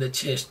maintain the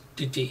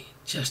chastity,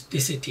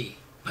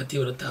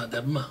 pativrata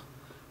dharma,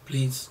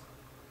 please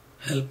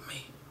help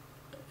me.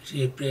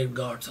 She prayed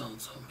gods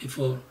also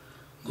before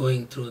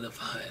going through the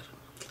fire.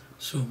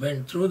 She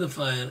went through the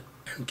fire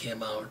and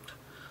came out.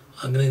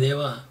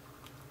 Agnideva,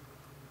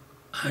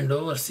 hand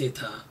over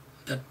Sita,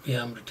 that I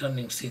am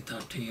returning Sita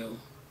to you,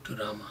 to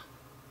Rama.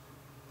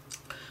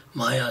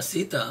 Maya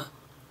Sita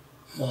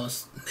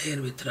was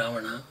there with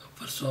Ravana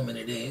for so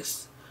many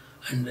days,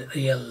 and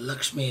real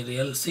Lakshmi,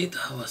 real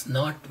Sita was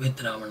not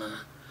with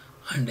Ravana,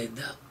 and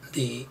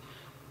the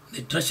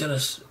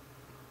treacherous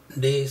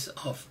days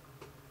of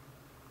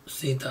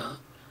Sita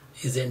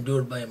is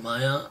endured by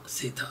Maya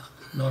Sita,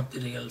 not the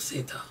real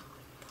Sita.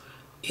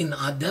 In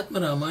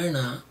Adhyatma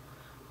Ramayana,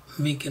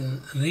 we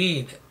can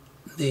read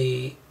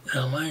the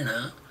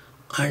Ramayana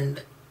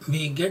and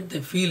we get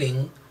the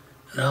feeling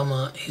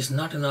Rama is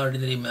not an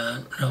ordinary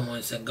man, Rama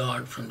is a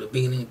god from the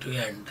beginning to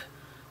end,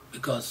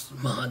 because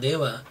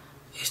Mahadeva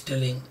is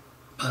telling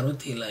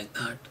Parvati like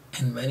that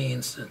in many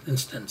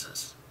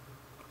instances.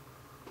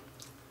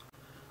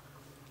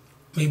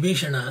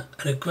 Vibhishana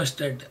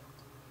requested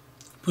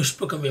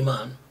Pushpaka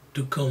Viman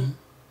to come,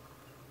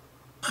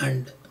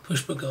 and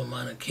Pushpaka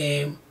Vimana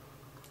came.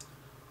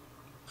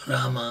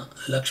 Rama,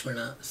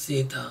 Lakshmana,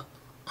 Sita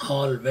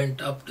all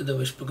went up to the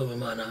Pushpaka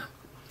Vimana,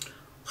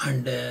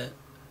 and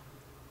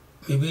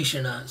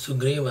Vibhishana,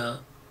 Sugriva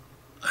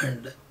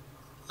and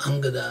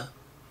Angada,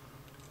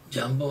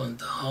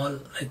 Jambavanta all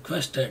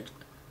requested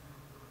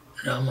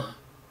Rama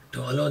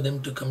to allow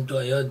them to come to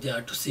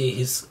Ayodhya to see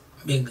his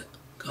big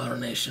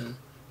coronation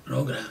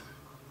program.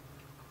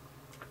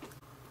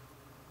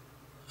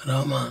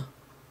 Rama,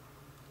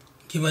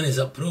 given his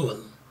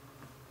approval,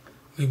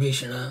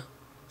 Vibhishana,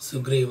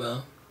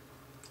 Sugriva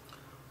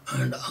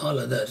and all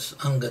others,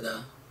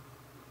 Angada,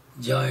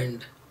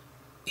 joined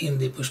in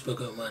the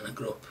Pushpaka Vimana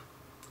group.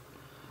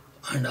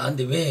 And on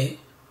the way,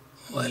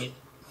 while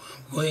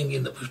going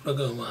in the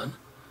Pushpaka Vimana,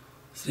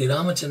 Sri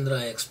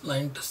Ramachandra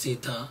explained to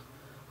Sita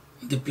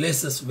the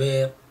places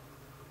where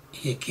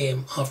he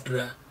came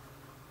after.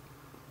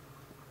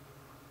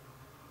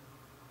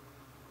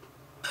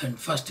 And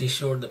first he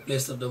showed the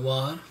place of the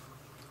war,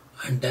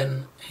 and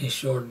then he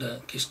showed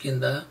the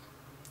Kishkinda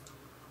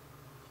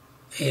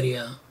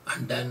area,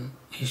 and then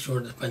he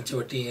showed the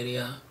Panchavati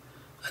area,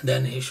 and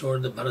then he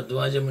showed the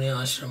Bharadwaja Muni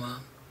Ashrama,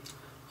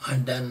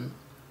 and then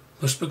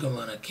Pushpaka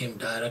Vimana came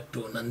direct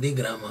to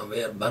Nandigrama,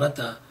 where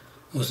Bharata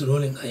was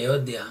ruling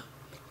Ayodhya,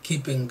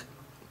 keeping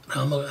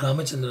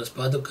Ramachandra's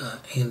Paduka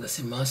in the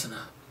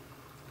Simhasana.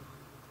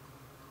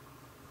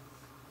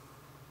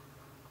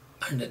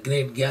 And a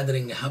great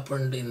gathering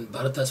happened in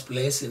Bharata's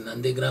place in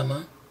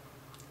Nandigrama,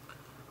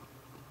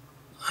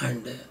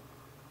 and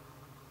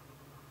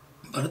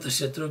Bharata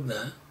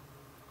Shatrughna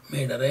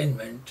made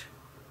arrangement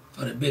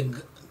for a big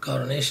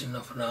coronation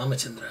of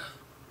Ramachandra.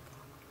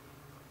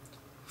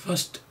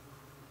 First,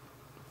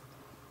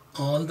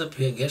 all the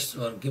guests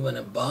were given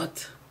a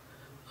bath,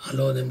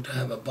 allow them to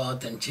have a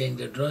bath and change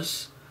their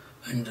dress,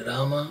 and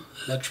Rama,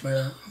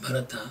 Lakshmana,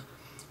 Bharata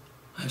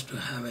has to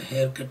have a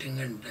hair cutting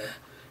and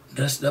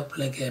dressed up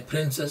like a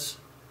prince,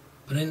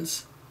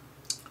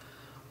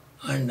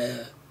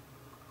 and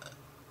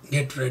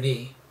get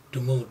ready to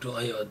move to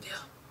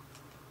Ayodhya.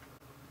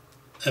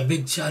 A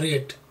big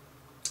chariot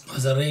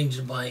was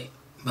arranged by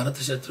Bharata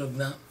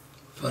Shatrughna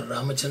for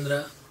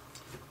Ramachandra,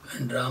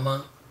 and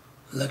Rama,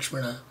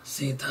 Lakshmana,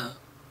 Sita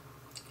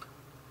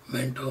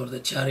went over the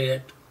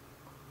chariot.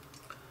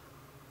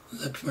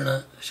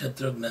 Lakshmana,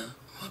 Shatrughna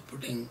were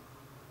putting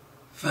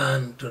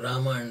fan to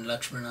Rama and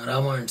Lakshmana,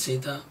 Rama and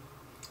Sita.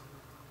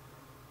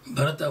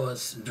 Bharata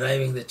was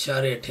driving the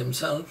chariot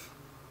himself,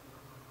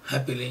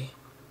 happily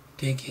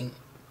taking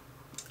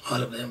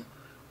all of them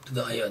to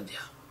the Ayodhya.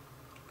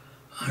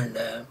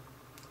 And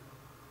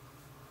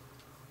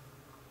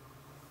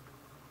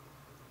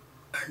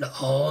and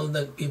all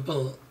the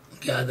people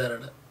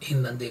gathered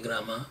in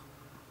Nandigrama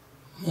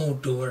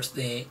moved towards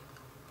the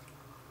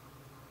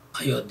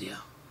Ayodhya.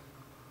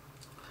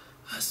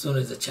 As soon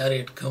as the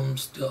chariot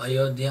comes to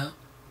Ayodhya,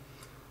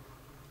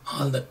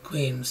 all the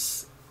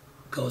queens,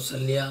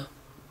 Kausalya,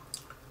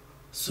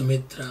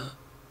 Sumitra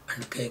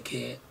and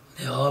Kaikeyi,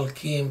 they all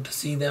came to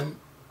see them,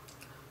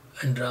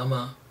 and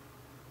Rama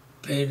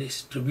paid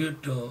his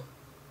tribute to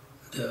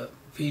the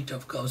feet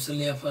of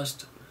Kausalya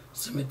first,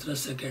 Sumitra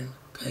second,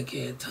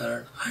 Kaikeyi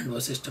third, and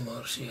Vasishtha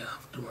Maharshi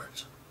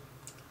afterwards.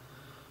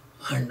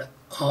 And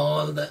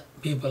all the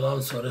people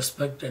also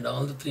respected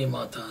all the three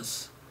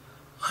matas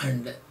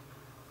and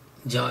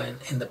joined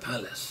in the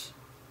palace.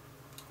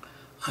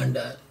 And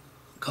the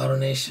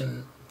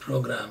coronation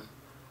program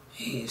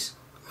is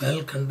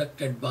well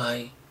conducted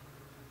by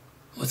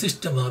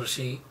Vasishtha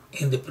Maharshi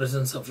in the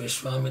presence of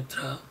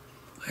Vishwamitra,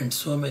 and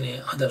so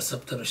many other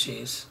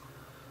Saptarishis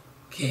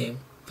came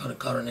for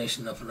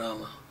coronation of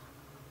Rama.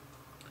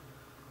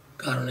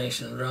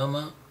 Coronation of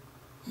Rama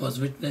was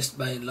witnessed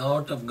by a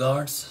lot of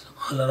gods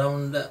all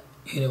around the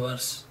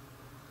universe,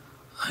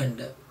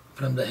 and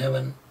from the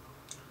heaven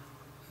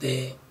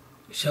they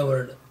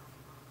showered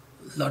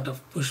a lot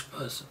of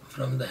pushpas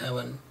from the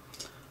heaven,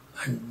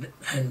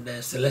 and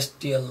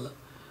celestial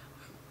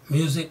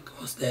music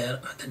was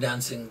there. The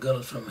dancing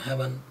girl from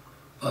heaven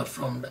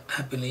performed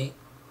happily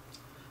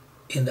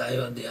in the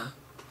Ayodhya,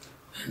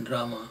 and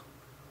Rama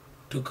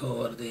took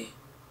over the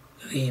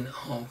reign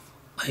of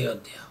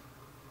Ayodhya.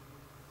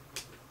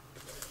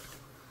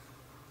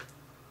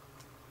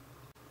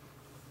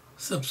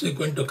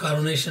 Subsequent to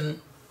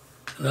coronation,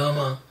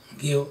 Rama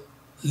gave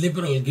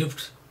liberal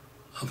gifts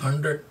of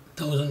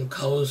 100,000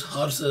 cows,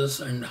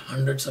 horses, and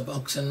hundreds of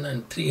oxen,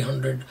 and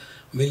 300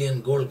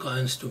 million gold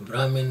coins to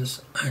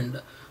Brahmins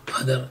and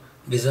other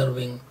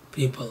deserving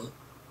people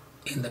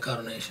in the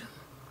coronation.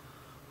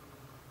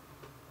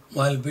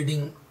 While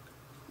bidding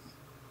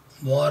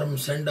warm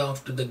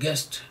send-off to the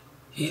guest,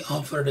 he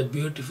offered a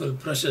beautiful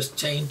precious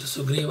chain to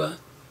Sugriva.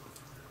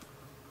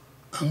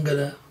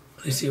 Angada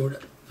received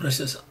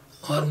precious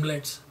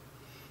armlets.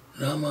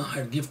 Rama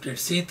had gifted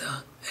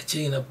Sita a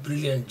chain of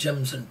brilliant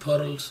gems and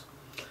pearls,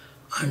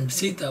 and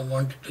Sita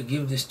wanted to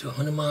give this to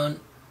Hanuman.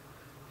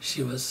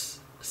 She was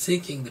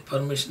seeking the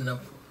permission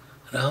of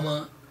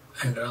Rama,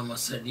 and Rama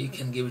said, "You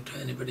can give it to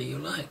anybody you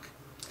like."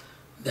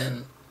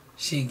 Then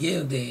she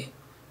gave the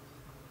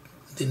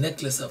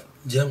necklace of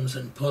gems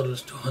and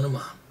pearls to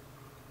Hanuman.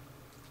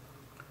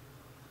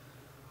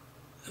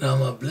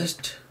 Rama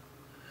blessed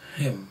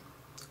him.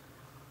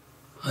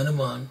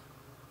 Hanuman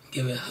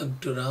gave a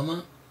hug to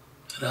Rama.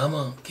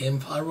 Rama came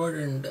forward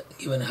and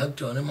gave a hug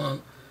to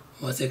Hanuman,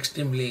 was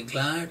extremely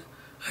glad,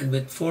 and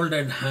with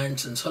folded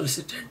hands and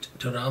solicited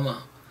to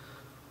Rama,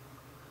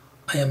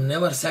 "I am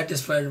never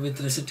satisfied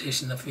with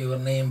recitation of your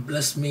name.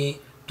 Bless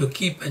me to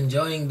keep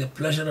enjoying the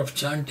pleasure of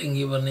chanting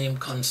your name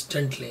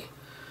constantly."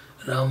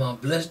 Rama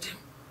blessed him.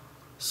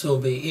 "So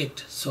be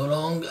it. So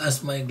long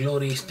as my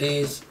glory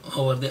stays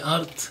over the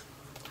earth,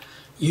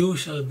 you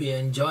shall be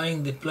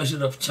enjoying the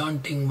pleasure of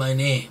chanting my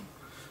name."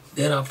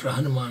 Thereafter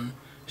Hanuman,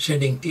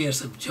 shedding tears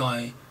of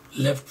joy,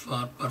 left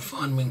for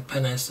performing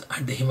penance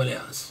at the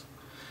Himalayas.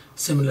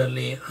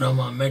 Similarly,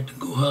 Rama met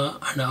Guha,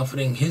 and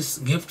offering his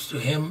gifts to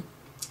him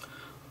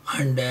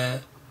and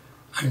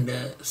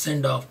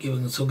sent off,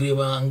 giving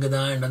Sugriva,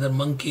 Angada and other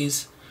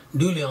monkeys,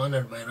 duly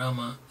honored by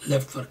Rama,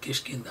 left for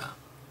Kishkinda.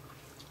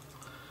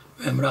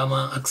 When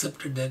Rama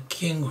accepted the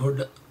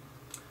kinghood,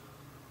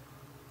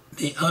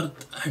 the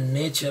earth and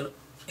nature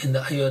in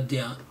the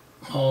Ayodhya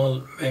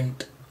all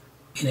went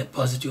in a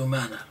positive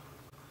manner.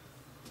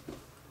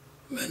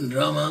 When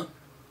Rama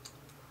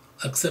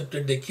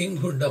accepted the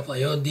kinghood of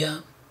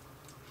Ayodhya,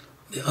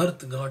 the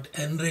earth got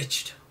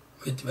enriched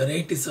with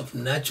varieties of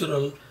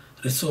natural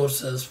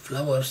resources.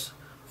 Flowers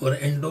were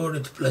endowed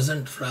with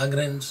pleasant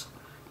fragrance,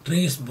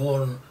 trees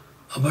bore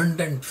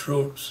abundant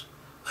fruits,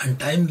 and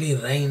timely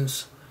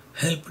rains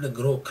helped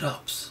grow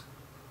crops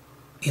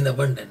in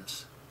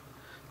abundance.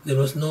 There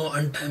was no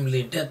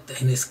untimely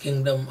death in his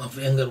kingdom of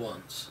younger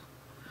ones.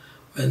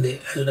 When the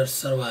elders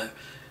survived,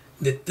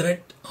 the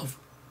threat of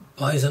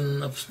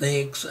poison of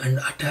snakes and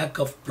attack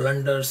of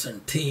plunderers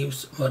and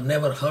thieves were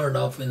never heard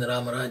of in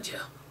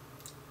Ramarajya.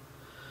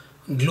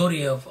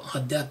 Glory of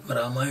Adhyatma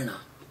Ramayana.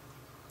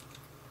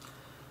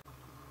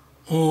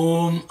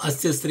 Om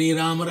Asya Sri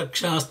Rama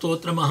Raksha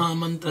Stotra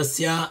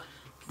Mahamantrasya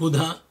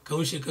Buddha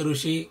Kaushika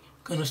Rushi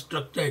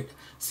constructed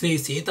Sri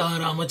Sita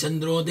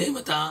Ramachandro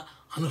Devata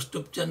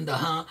Anustup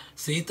Chandaha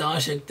Sita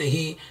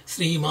Shaktihi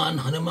Sriman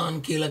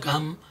Hanuman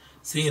Kilakam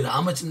Sri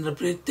Ramachandra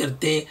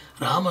Prityarte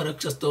Rama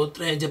Raksha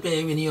Stotra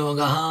Jape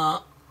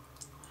Vinyogaha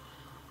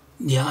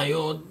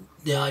Dhyayo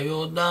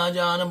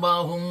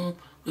Janabahum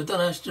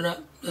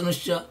Dhutarashtra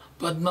Dhanusya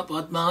Padma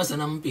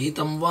Padmasanam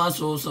Pitam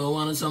Vaso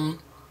Savanasam.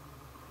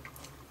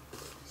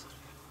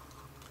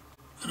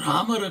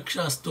 Rama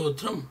Raksha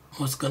Stotram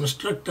was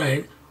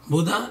constructed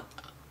Buddha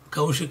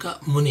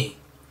Kaushika Muni,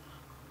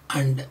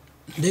 and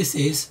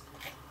this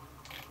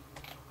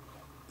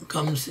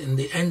comes in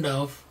the end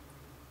of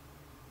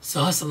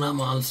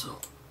Sahasranama also.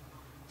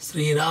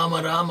 Shriram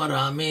Ram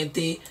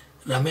रामेति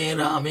रमे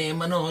रामे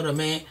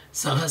मनोरमे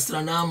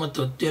सहस्रनाम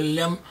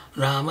तुल्यं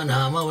राम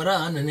नाम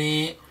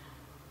वरानने।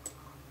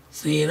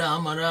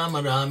 श्रीराम राम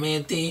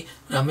रामेति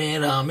रमे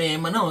रामे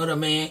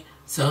मनोरमे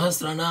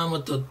सहस्रनाम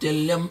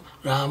तुल्यं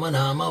राम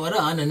नाम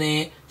वरानने।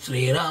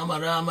 श्रीराम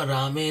राम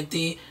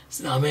रामेति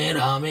रमे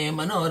रामे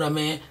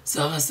मनोरमे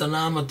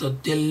सहस्रनाम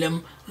तुल्यं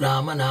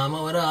राम नाम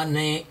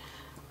वरानने.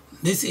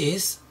 This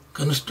is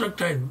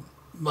constructed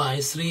by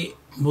Sri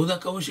Buddha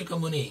Kaushika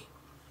Muni,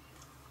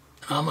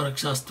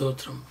 Ramaraksha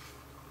Stotram.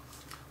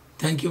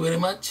 Thank you very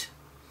much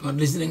for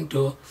listening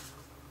to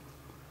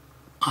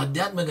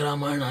Adhyatmika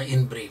Ramayana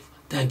in brief.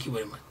 Thank you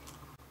very much.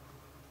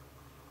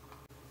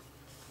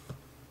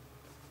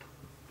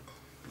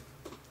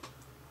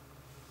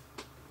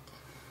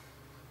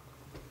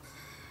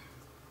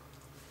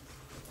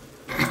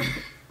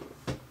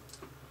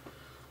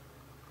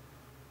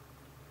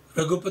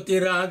 Raghupati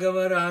Raghav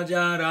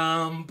राजा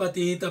राम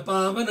पतित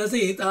पावन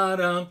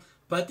सीताराम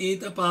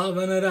पतित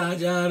पावन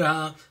राजा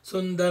राम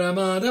सुंदर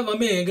माधव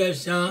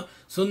मेघश्या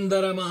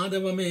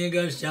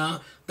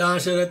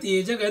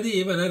दाशरथी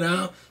जगजीवन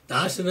राम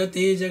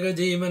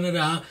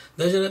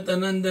दशरथ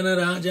नंदन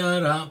राजा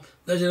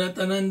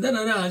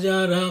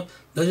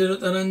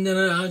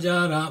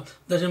राम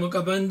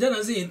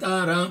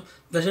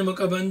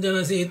दशमुख भंजन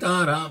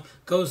सीताराम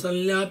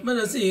कौसल्यात्मज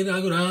श्री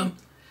रघुराम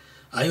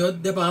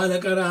अयोध्या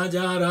पालक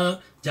राजा राम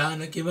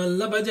जानकी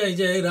वल्लभ जय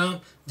जय राम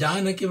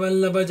जानकी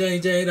वल्लभ जय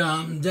जय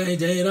राम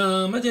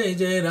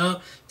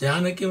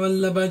जानकी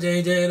वल्लभ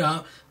जय जय राम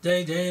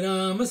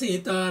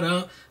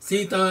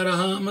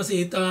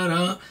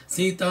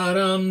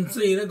सीताराम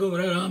श्री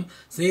रघुराम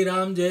श्री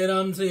राम जय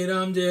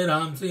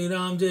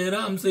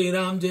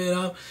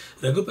राम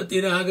रघुपति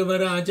राघव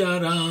राजा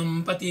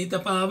राम पतित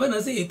पावन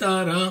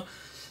सीताराम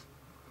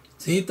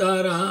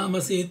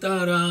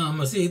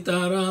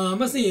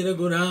श्री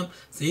रघुराम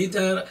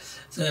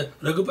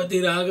रघुपति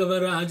राघव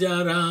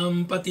राजा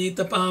राम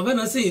पतित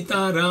पावन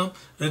सीताराम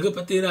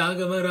रघुपति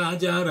राघव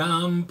राजा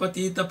राम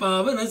पतित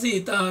पावन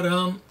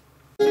सीताराम.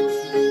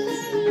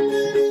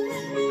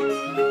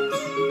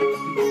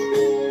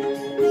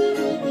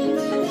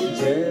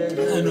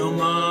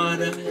 हनुमान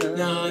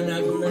ज्ञान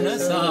गुण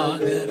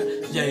सागर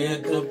जय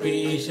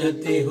कपीश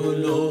तिहु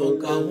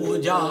लोक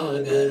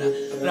उजागर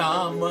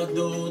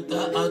रामदूत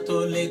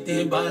अतुलित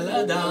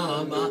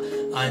बलधामा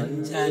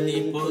अंजनी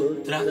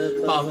पुत्र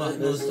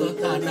पवन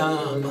सुत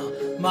नाम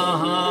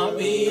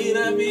महावीर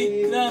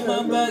विक्रम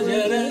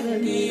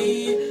बजरंगी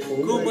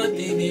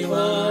कुमति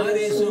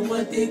निवारि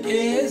सुमति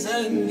के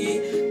संगी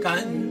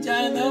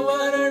कंचन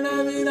वरण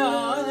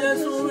विराज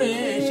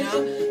सुवेश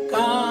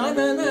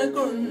कानन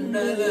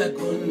कुंडल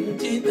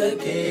कुंचित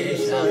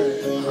केश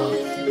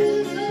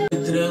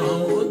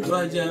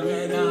ध्वज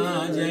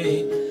विराजै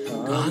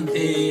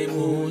कांते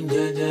मूंज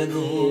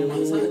जनेऊ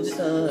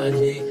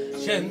सजे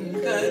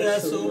शंकर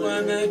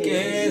सुवन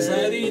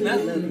केसरी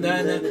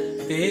नंदन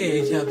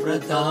तेज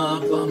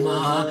प्रताप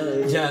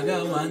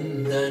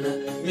जगवंदन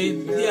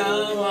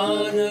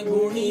विद्यावान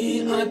गुणी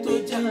अतु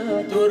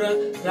चतुर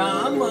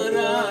राम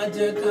राज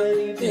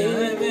करते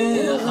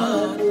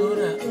आतुर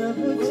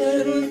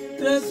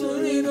रुद्र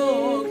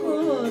सुरिरोको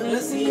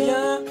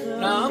रसिया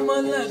राम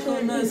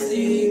लखन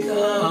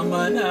सीता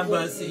मन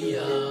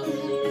बसिया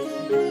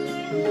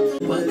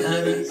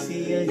पधर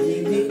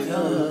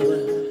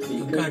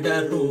कट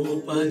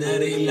रूप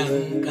धरि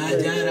लंका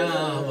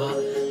जरावा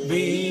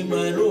भीम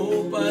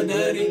रूप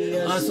धरि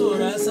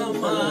असुर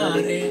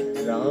संहारे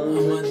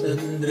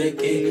रामचंद्र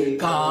के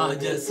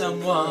काज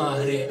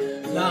संवारे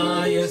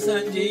लाय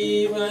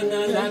संजीवन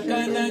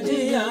लखन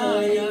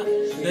जियाया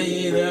श्री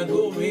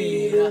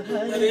रघुवीर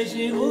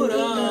ऋषि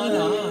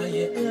मुराराय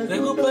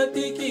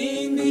रघुपति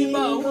कीन्ही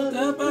बहुत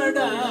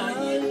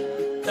बड़ाई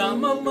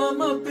तम मम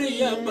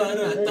प्रिय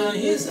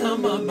भरतहि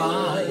सम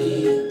भाई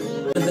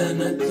मदन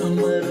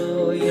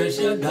तुमरो यश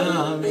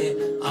गावे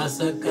अस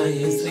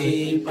कहि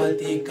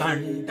श्रीपति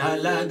कंठ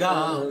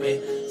लगावे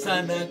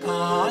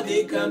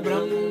सनकादिक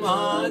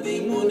ब्रह्मादि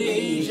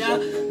मुनीषा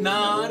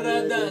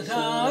नारद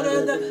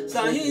शारद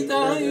सहित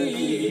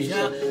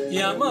ईशा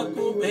यम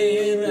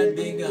कुबेर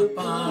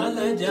दिगपाल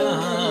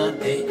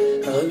जाते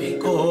कवि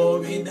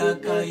कोविद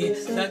कहि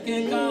सके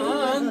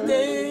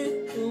कांते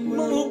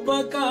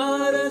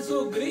उपकार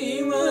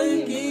सुग्रीव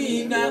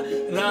कीना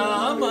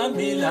राम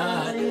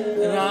मिलाय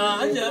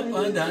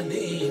राजपद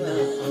दीना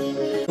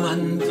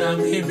मंत्र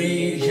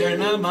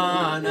विभीषण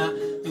माना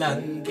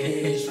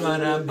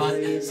लंकेश्वर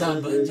भय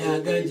सब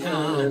जग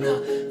जाना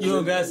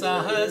युग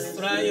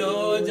सहस्र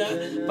योजन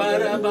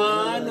पर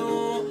भानु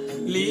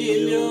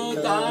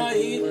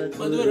लील्योताहि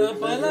मधुर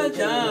फल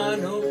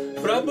जानु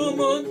प्रभु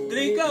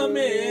मुद्रिका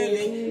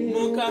मेली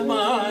मुख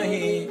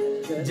माही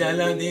जल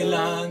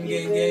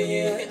दिलांगे गए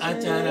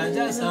अचरज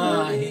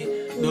साही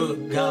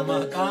दुर्गम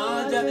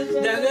काज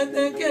जगत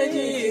के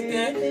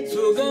जीते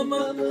सुगम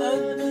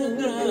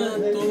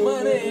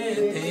तुम्हारे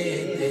थे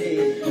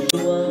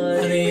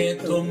अरे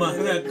तुम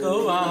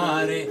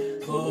रखवारे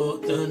हो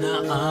तो न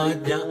न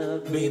आज्ञा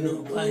बिनु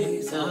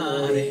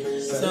पैसारे,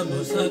 सब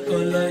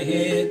सकुल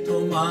है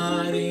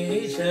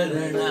तुम्हारी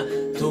शरण,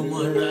 तुम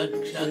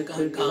रक्षक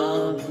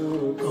काहू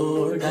को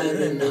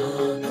डरना।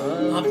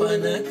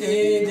 अपन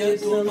तेज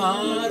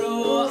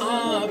तुम्हारो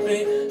आपे,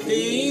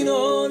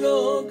 तीनों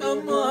लोक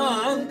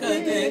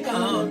मांकते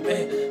कांपे।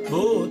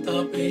 भूत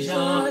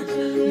पिशाच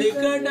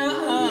निकट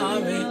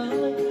आवे,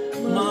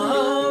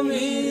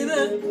 महावीर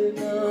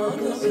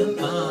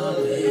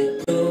सतावे।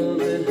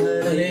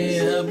 हरे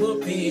अब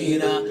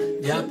पीरा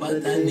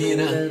जपत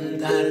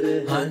निरंतर,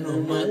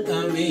 हनुमत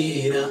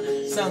वीरा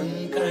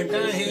संकट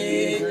है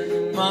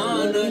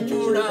मान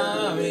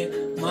छुड़ावे।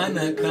 मन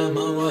क्रम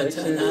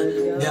वचन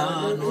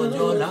ध्यान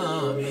जो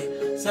लावे,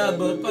 सब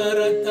पर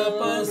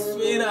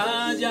तपस्वी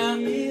राजा।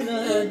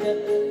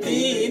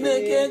 तीन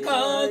के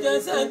काज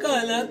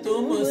सकल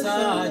तुम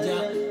साजा,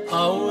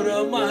 और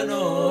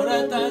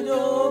मनोरथ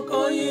जो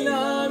कोई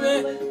लावे।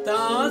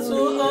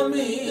 तासु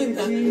अमित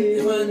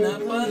जीवन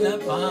फल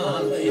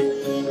पावे,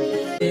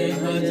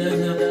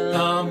 भजन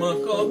काम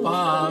को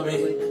पावे।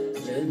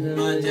 जन्म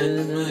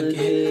जन्म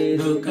के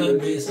दुख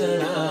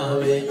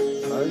बिसरावे,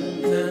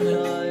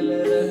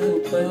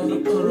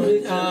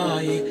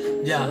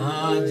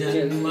 जहाँ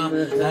जन्म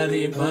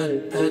हरि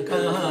भक्त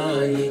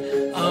कहाई।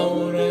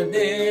 और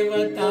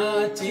देवता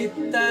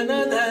चित्तन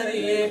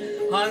धरिए,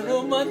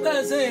 हनुमत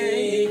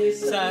से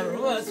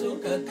सर्व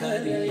सुख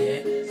करिए।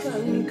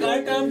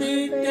 संकट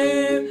मिटे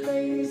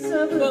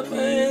सब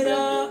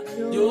पैरा,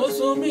 जो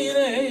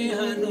सुमिरे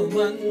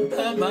हनुमंत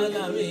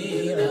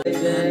बलवीरा।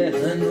 जय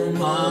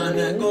हनुमान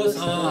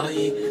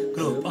गोसाई,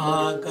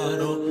 कृपा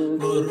करो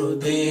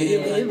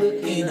गुरुदेव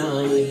की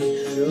नाई।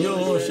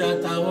 जो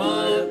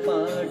शतवार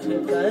पाठ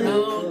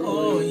करो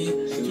कोई,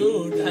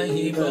 झूठ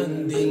ही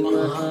बंदी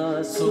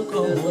महा सुख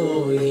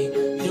होई।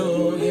 जो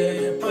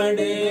ये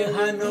पढ़े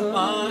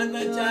हनुमान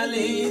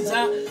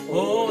चालीसा,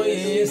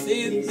 होए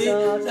सिद्धि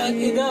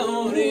सखी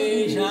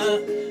गौरीशा।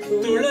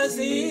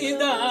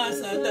 तुलसीदास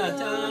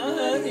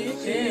सदाचारी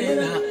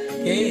तेरा,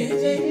 के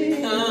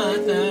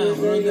नाथ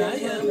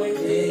हृदय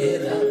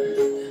तेरा।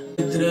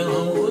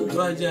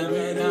 ध्वज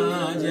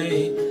विराजै,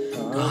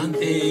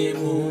 कांते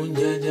मूंज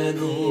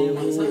जनो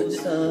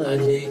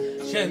सजे।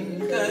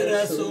 शंकर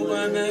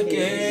सुवन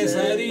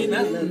केसरी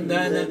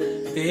नंदन,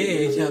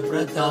 तेज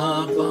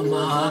प्रताप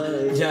महा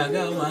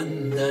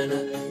जगवंदन।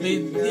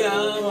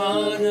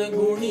 विद्यावान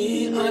गुणी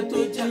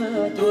अतु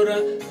चतुर,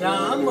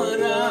 राम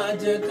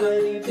राज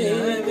करते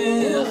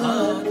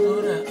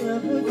आतुर।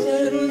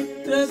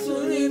 रुद्र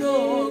सुरिरो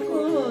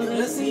को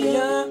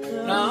रसिया,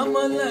 राम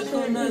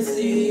लखन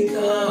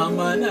सीता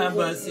मन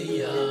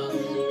बसिया।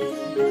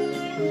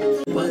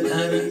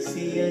 पधर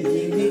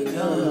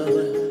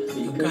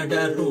कट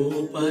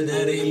रूप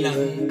धरि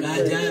लंका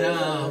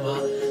जरावा,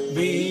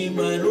 भीम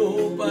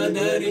रूप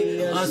धरि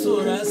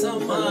असुर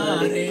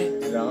संहारे।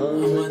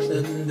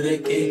 रामचंद्र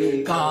के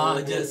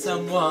काज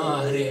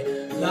संवारे,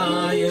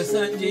 लाय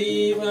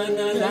संजीवन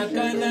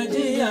लखन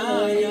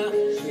जियाया।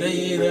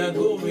 श्री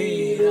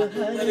रघुवीर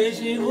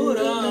ऋषि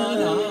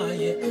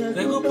मुराराय,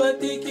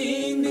 रघुपति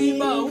कीन्ही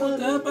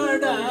बहुत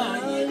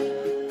बड़ाई।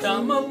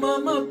 तम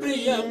मम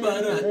प्रिय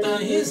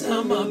भरतहि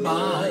सम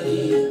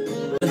भाई,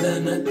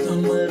 बदन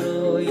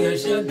तुमरो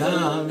यश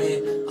गावे।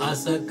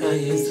 अस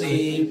कहि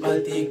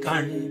श्रीपति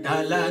कंठ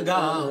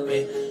लगावे,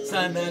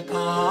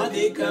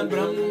 सनकादिक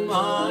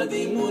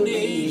ब्रह्मादि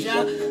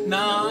मुनीषा।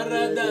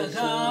 नारद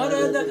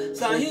शारद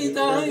सहित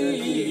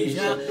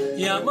ईशा,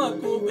 यम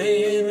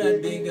कुबेर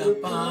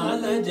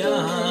दिगपाल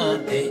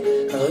जहाते।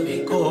 कवि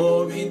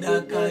कोविद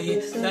कहि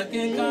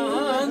सके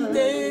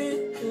कांते,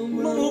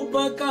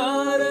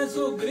 उपकार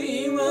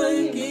सुग्रीव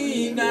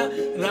कीना।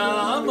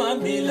 राम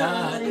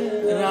मिलाय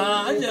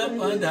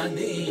राजपद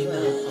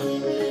दीना,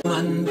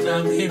 मंत्र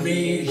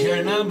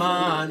विभीषण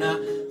माना।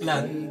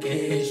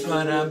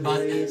 लंकेश्वर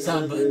भय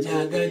सब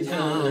जग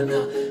जाना,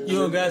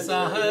 युग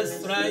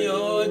सहस्र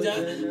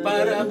योजन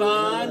पर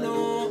भानु।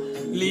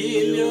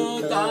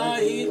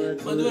 लील्योताहि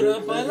मधुर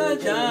फल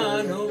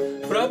जानु,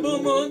 प्रभु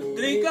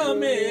मुद्रिका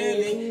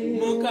मेली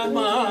मुख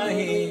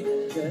माहि।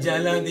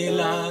 जलधि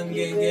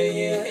लांघि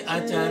गए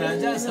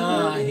अचरज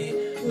साहि,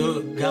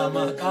 दुर्गम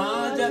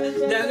काज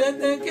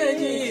जगत के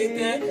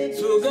जीते।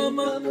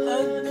 सुगम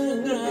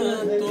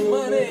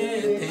तुम्हारे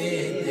थे,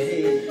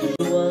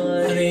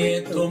 अरे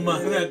तुम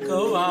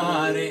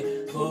रखवारे।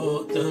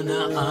 होत न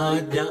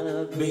आज्ञा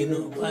बिनु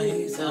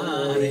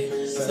पैसारे,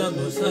 सब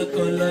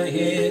सकुल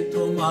है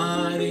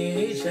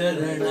तुम्हारी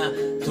शरण।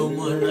 तुम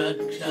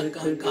रक्षक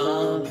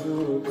काहू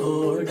को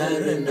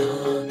डरना।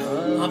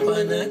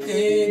 अपन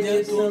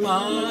तेज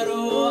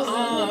तुम्हारो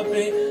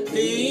आपे,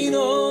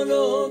 तीनों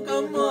लोक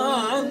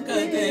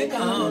मांकते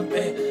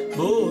कांपे।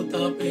 भूत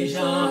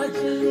पिशाच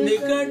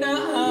निकट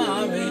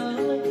आवे,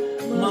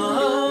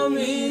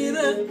 महावीर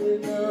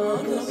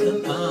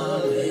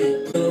सतावे।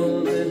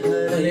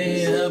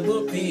 अब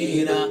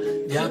पीरा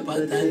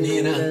जपत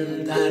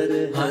निरंतर,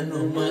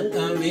 हनुमत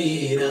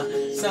वीरा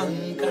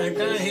संकट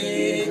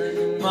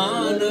है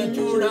मान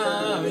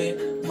छुड़ावे।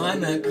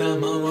 मन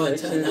क्रम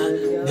वचन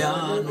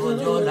ध्यान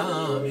जो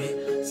लावे,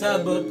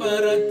 सब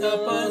पर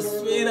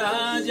तपस्वी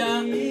राजा,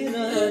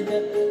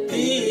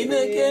 दीन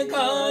के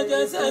काज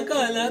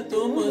सकल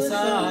तुम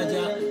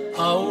साजा,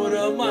 और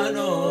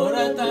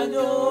मनोरथ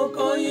जो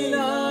कोई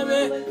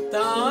लावे,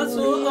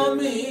 तासु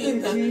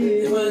अमित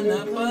जीवन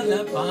फल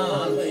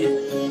पावे।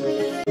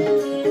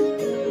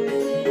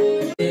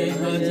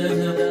 भजन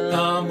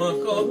राम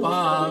को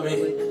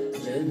पावे,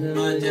 जन्म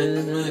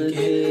जन्म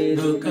के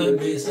दुख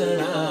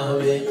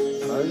बिसरावे।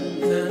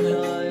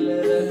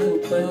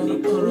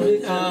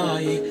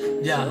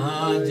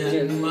 जहाँ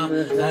जन्म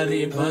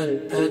हरि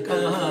भक्त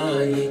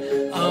कहाई,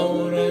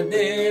 और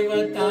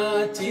देवता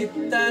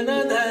चित्तन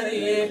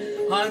धरिए,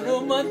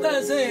 हनुमत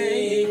से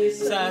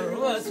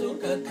सर्व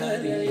सुख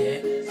करिए।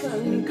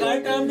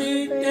 संकट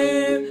मिटे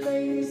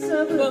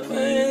सब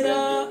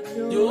पैरा,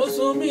 जो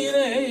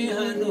सुमिरे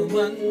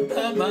हनुमंत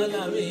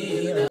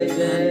बलवीरा।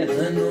 जय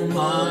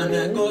हनुमान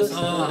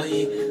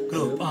गोसाई,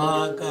 कृपा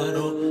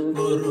करो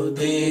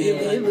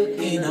गुरुदेव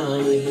की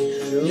नाई।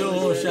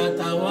 जो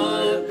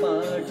शतवार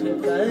पाठ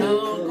करो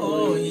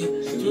कोई,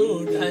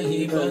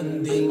 छूटहि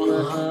बंदी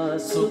महा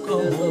सुख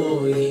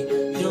होई।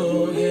 जो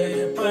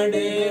ये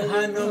पढ़े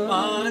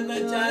हनुमान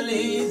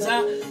चालीसा,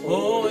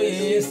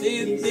 होए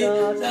सिद्धि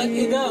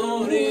सखी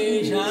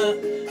गौरीशा।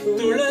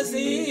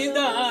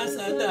 तुलसीदास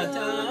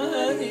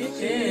सदाचारी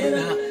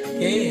तेरा,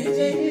 के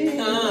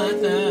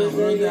जीतात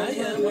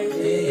हृदय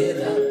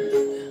तेरा।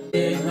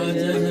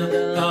 भजन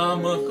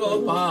राम को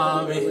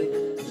पावे,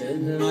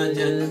 जन्म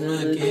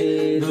जन्म के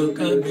दुख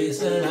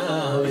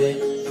बिसरावे।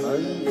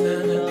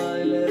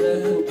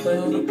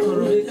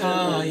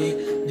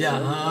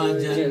 जहाँ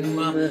जन्म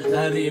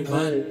हरि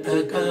भक्त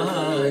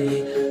कहाई,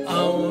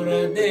 और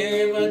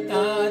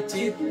देवता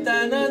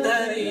चित्तन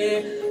धरिए,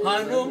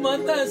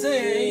 हनुमत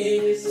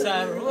से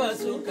सर्व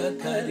सुख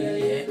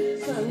करिए।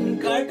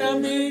 संकट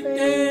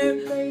मिटे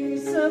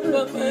सब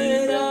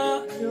पैरा,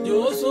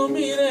 जो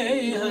सुमिरे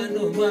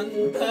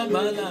हनुमंत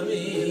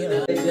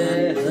बलवीरा।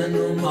 जय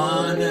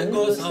हनुमान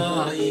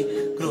गोसाई,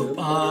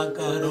 कृपा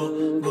करो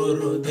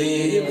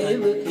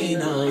गुरुदेव की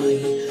नाई।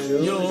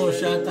 जो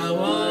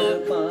शतवार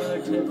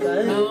पाठ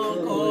करो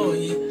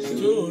कोई,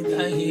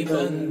 छूटहि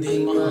बंदी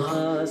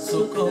महा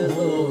सुख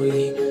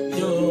होई।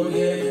 जो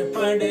ये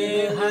पढ़े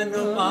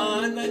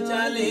हनुमान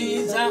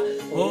चालीसा,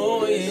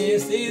 होए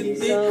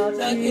सिद्धि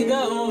सखी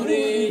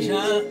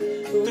गौरीशा।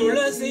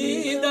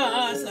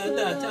 तुलसीदास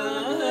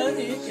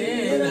सदाचारी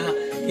तेरा,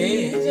 के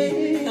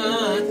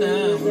जीतात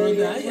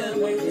हृदय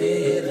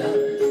तेरा।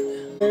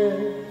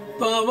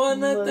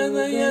 पवन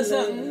तनय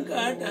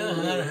संकट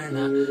हरण,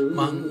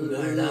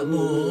 मंगल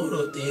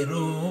मूर्ति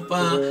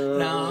रूपा।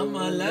 राम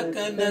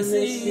लखन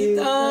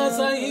सीता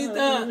सहित,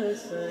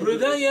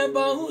 हृदय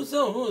बहु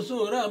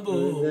सुर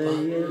भूपा।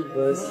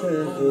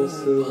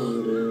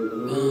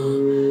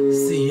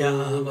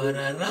 सियावर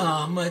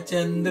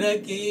रामचंद्र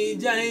की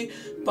जय,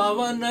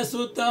 पवन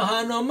सुत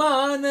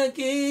हनुमान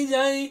की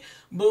जय।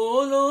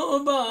 बोलो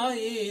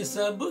भाई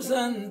सब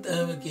संत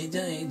की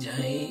जय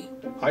जय।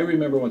 I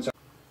remember once.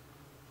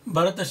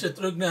 Bharata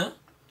Shatrugna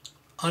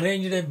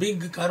arranged a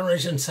big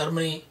coronation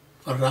ceremony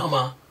for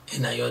Rama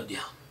in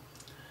Ayodhya.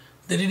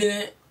 They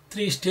did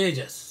 3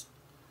 stages.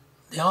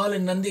 They all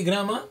in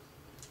Nandigrama,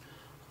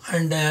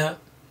 and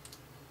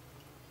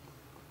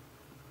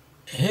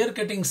hair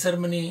cutting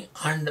ceremony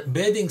and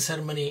bathing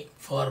ceremony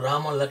for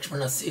Rama,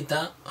 Lakshmana,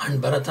 Sita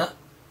and Bharata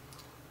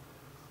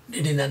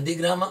did in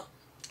Nandigrama.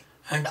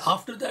 And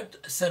after that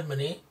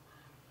ceremony,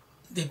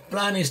 the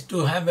plan is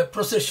to have a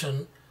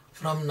procession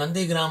from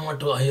Nandigrama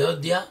to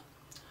Ayodhya,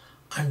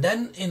 and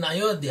then in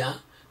Ayodhya,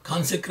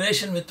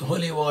 consecration with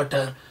holy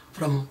water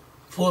from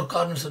 4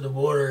 corners of the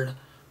world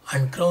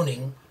and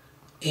crowning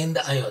in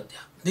the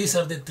Ayodhya. These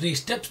are the 3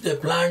 steps they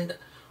planned,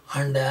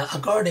 and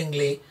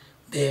accordingly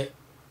the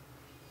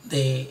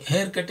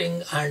hair cutting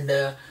and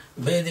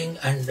bathing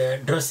and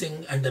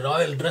dressing and the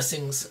royal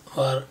dressings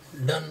were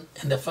done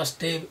in the first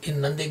day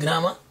in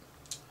Nandigrama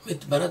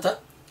with Bharata,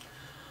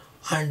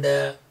 and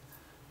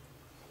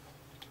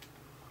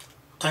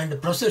the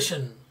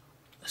procession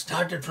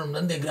started from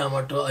Nandigrama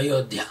to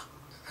Ayodhya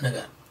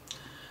Nagar.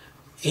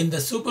 In the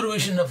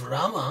supervision of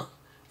Rama,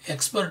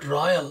 expert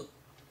royal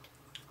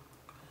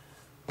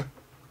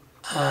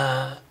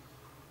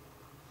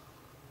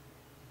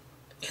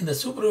in the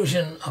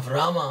supervision of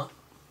Rama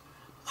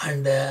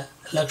and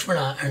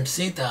Lakshmana and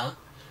Sita,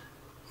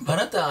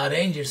 Bharata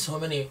arranged so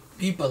many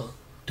people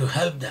to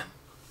help them.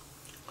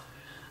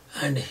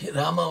 And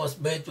Rama was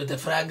bathed with a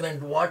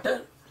fragrant water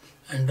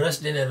and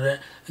dressed in a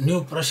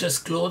new precious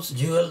clothes,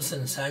 jewels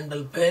and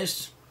sandal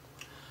paste.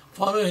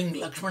 Following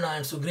Lakshmana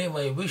and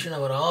Sugriva, Vishnu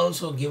were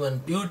also given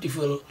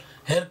beautiful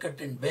haircut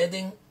and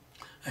bathing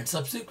and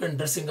subsequent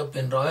dressing up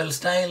in royal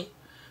style.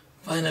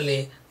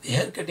 Finally, the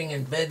haircutting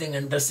and bathing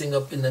and dressing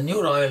up in the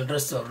new royal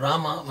dress of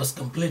Rama was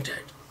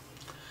completed.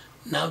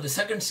 Now the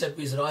second step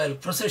is royal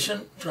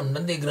procession from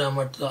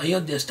Nandigrama to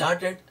Ayodhya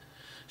started.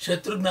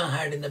 Shatrugna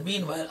had in the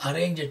meanwhile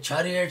arranged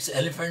chariots,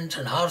 elephants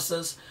and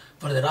horses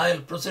for the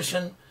royal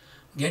procession.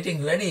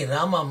 Getting ready,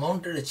 Rama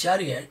mounted a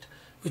chariot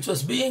which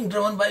was being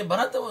driven by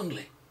Bharata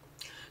only.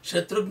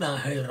 Shatrugna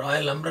held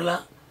royal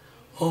umbrella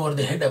over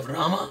the head of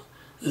Rama,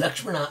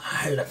 Lakshmana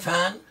held a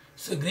fan,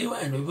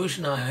 Sugriva and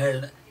Vibhushana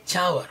held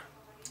chavar.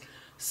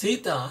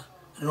 Sita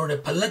rode a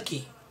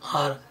pallaki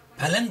or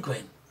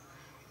palanquin,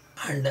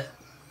 and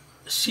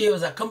she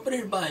was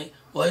accompanied by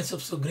wives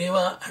of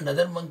Sugriva and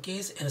other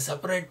monkeys in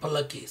separate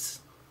pallakis.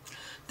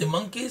 The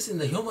monkeys in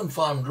the human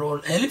form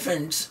rode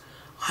elephants,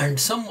 and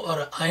some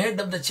were ahead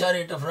of the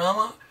chariot of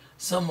Rama,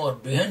 some were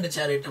behind the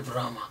chariot of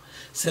Rama.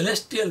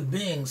 Celestial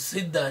beings,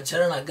 Siddha,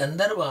 Charana,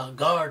 Gandharva,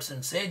 gods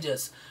and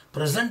sages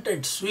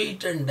presented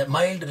sweet and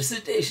mild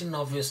recitation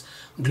of his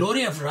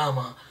glory of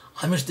Rama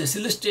amidst the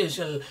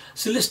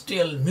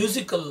celestial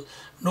musical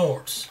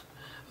notes.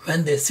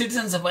 When the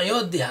citizens of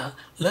Ayodhya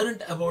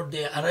learnt about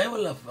the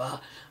arrival of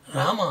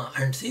Rama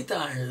and Sita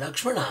and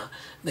Lakshmana,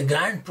 the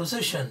grand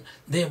procession,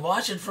 they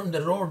watched from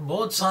the road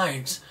both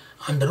sides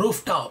on the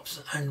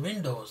rooftops and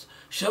windows,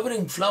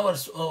 showering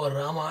flowers over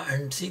Rama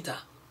and Sita.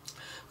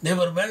 They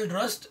were well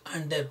dressed,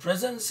 and their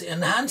presence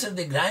enhanced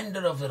the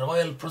grandeur of the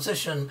royal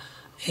procession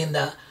in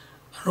the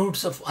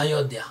routes of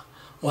Ayodhya.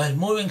 While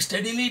moving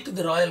steadily to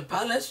the royal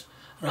palace,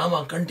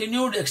 Rama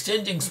continued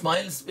exchanging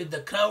smiles with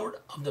the crowd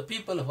of the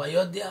people of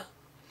Ayodhya.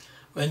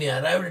 When he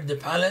arrived at the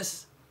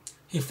palace,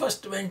 he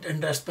first went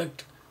and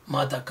respected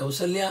Mata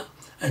Kausalya,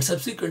 and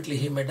subsequently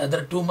he met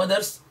other two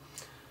mothers,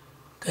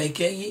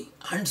 Kaikeyi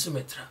and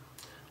Sumitra.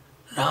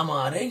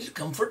 Rama arranged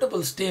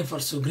comfortable stay for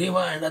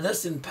Sugriva and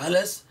others in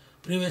palace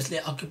previously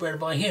occupied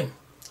by him.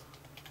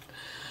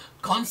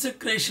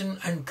 Consecration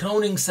and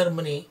crowning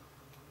ceremony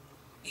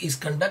is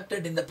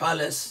conducted in the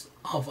palace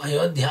of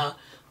Ayodhya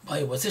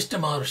by Vasishtha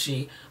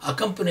Maharshi,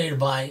 accompanied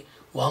by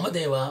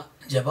Vamadeva,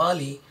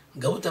 Jabali,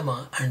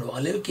 Gautama and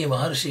Valmiki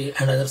Maharshi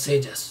and other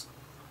sages.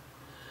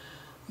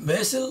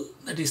 Basil,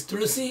 that is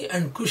Tulsi,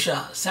 and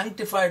Kusha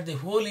sanctified the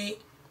holy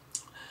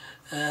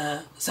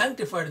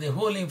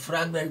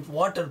fragrant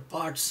water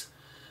parts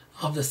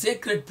of the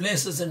sacred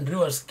places and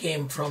rivers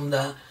came from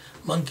the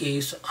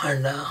monkeys,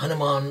 and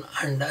Hanuman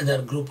and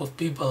other group of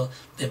people.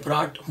 They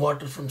brought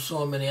water from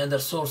so many other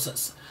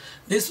sources.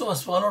 This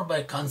was followed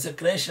by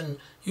consecration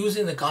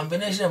using the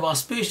combination of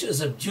auspicious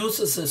of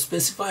juices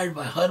specified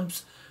by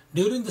herbs.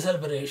 During the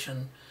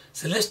celebration,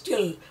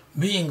 celestial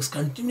beings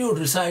continued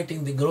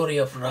reciting the glory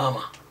of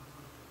Rama.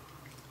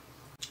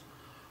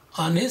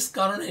 On his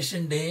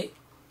coronation day,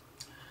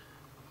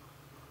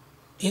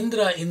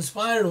 Indra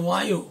inspired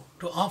Vayu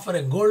to offer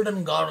a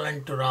golden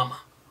garland to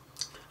Rama,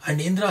 and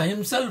Indra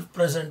himself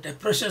present a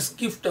precious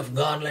gift of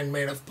garland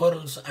made of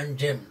pearls and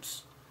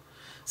gems.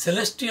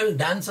 Celestial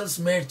dancers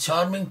made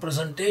charming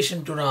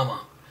presentation to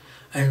Rama,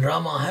 and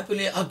Rama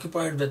happily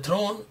occupied the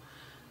throne,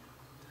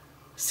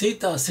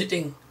 Sita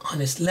sitting on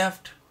his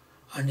left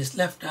and his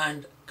left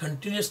hand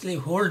continuously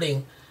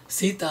holding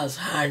Sita's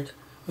hand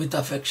with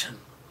affection.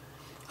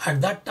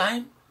 At that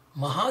time,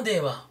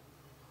 Mahadeva,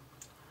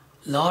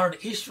 Lord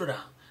Ishvara,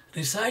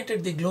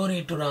 recited the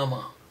glory to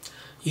Rama.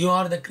 You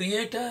are the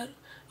creator,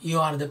 you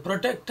are the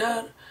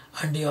protector,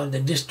 and you are the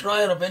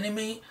destroyer of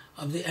enemy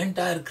of the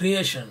entire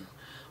creation.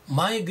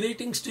 My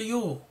greetings to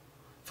you.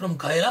 From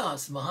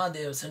Kailas,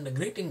 Mahadeva sent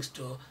greetings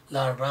to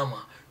Lord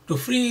Rama. To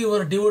free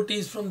your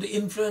devotees from the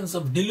influence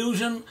of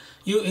delusion,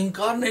 you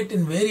incarnate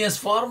in various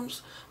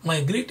forms.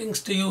 My greetings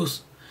to you.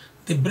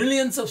 The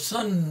brilliance of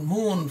sun,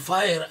 moon,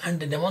 fire, and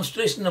the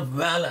demonstration of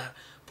valor,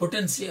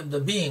 potency of the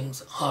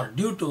beings are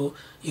due to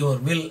your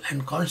will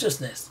and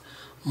consciousness.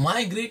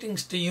 My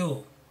greetings to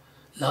you.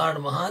 Lord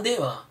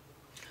Mahadeva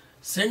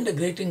send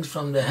greetings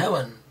from the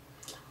heaven,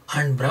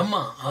 and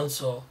Brahma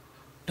also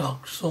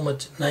talked so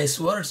much nice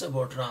words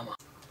about Rama.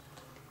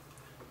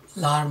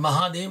 Lord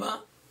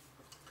Mahadeva,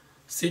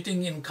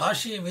 sitting in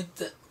Kashi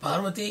with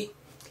Parvati,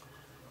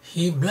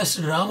 he blessed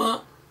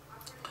Rama,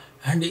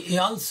 and he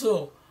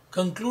also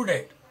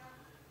concluded.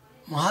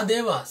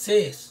 Mahadeva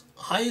says,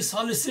 I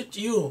solicit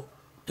you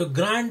to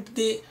grant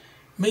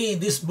me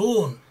this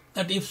boon,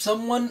 that if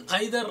someone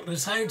either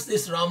recites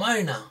this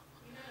Ramayana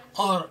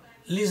or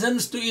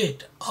listens to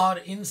it or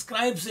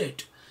inscribes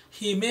it,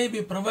 he may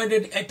be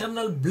provided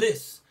eternal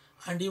bliss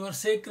and your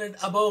sacred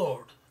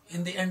abode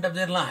in the end of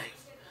their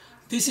life.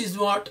 This is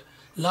what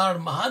Lord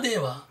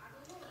Mahadeva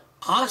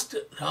asked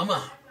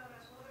Rama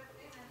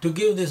to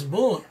give this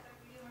boon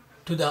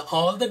to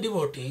all the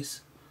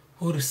devotees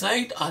who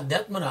recite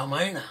Adhyatma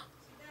Ramayana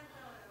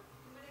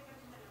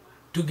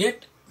to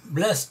get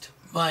blessed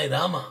by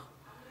Rama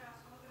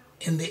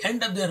in the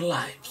end of their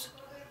lives,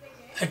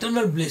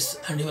 eternal bliss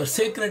and your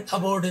sacred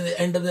abode in the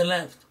end of their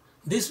lives.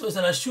 This was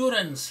an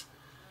assurance.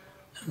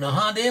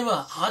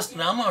 Mahadeva asked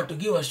Rama to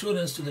give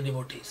assurance to the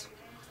devotees.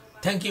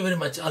 Thank you very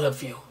much, all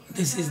of you.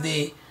 This is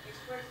the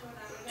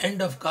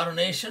end of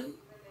coronation,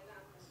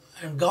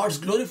 and God's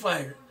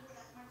glorified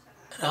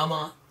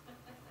Rama.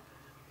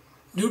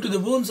 Due to the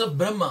wounds of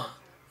Brahma,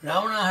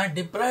 Ravana had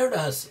deprived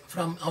us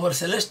from our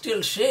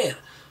celestial share.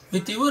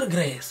 With your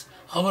grace,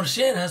 our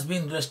share has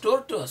been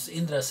restored to us,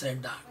 Indra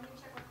said that.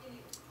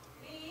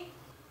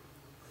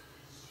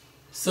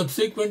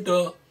 Subsequent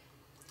to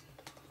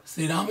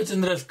Sri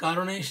Ramachandra's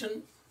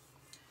coronation,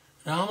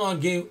 Rama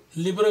gave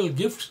liberal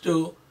gifts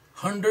to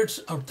hundreds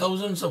of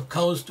thousands of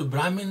cows to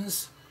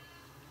Brahmins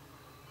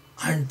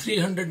and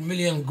 300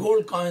 million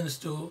gold coins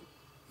to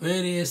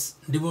various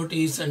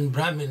devotees and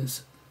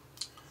Brahmins.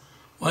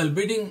 While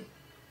bidding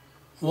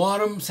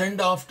Varam send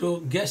off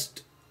to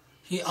guest,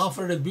 he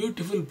offered a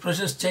beautiful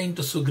precious chain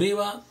to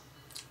Sugriva.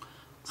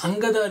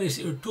 Angada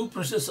received 2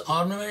 precious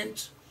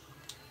armlets.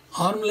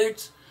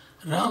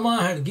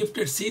 Rama had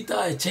gifted Sita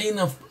a chain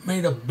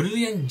made of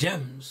brilliant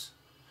gems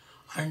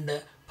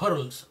and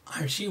pearls,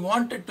 and she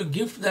wanted to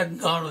gift that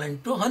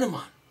garland to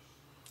Hanuman.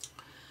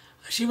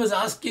 She was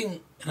asking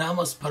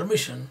Rama's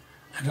permission,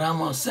 and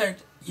Rama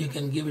said, "You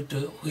can give it to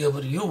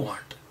whoever you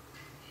want."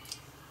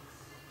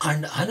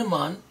 And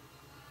Hanuman,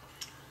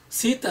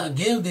 Sita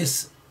gave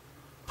this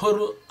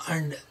pearl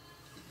and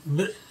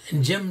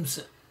gems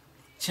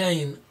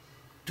chain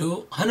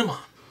to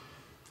Hanuman.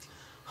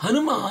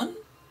 Hanuman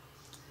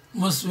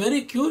was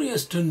very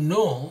curious to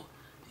know,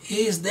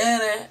 is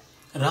there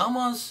a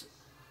Rama's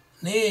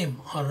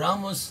name or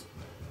Rama's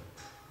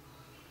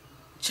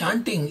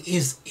chanting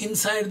is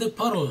inside the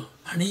pearl?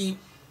 And he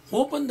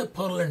opened the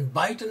pearl and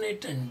bite on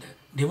it and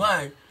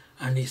divide,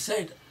 and he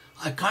said,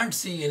 "I can't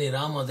see any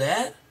Rama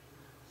there,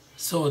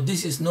 so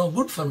this is no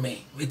good for me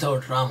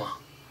without Rama."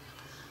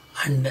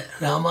 And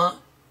Rama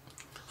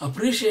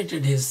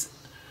appreciated his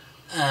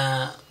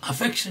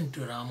affection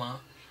to Rama,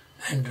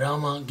 and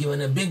Rama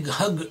given a big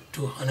hug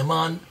to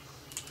Hanuman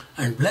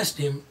and blessed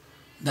him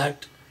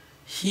that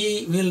he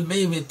will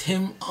be with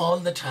him all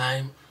the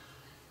time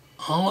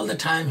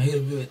he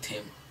will be with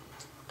him.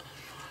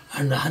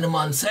 And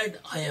Hanuman said,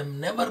 "I am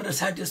never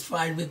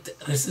satisfied with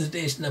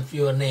recitation of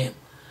your name.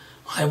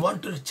 I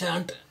want to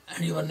chant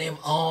your name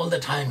all the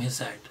time," he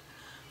said.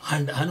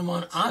 And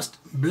Hanuman asked,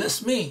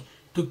 "Bless me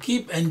to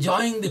keep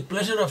enjoying the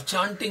pleasure of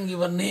chanting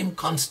your name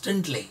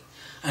constantly."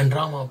 And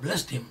Rama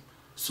blessed him,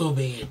 "So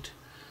be it.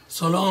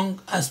 So long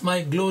as my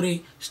glory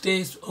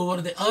stays over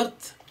the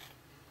earth,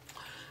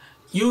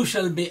 you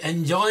shall be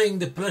enjoying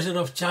the pleasure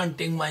of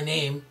chanting my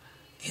name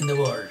in the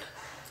world."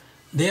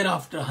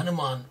 Thereafter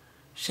Hanuman,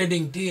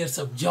 shedding tears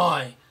of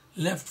joy,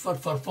 left for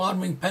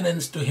performing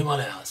penance to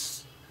Himalayas.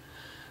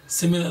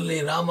 Similarly,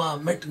 Rama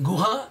met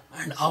Guha,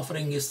 and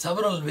offering his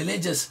several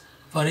villages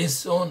for his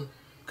own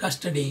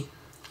custody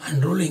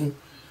and ruling,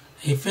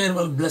 he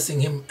farewell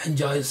blessing him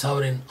enjoy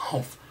sovereign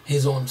of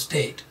his own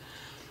state.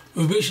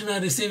 Vibhishana,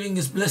 receiving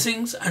his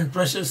blessings and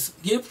precious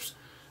gifts,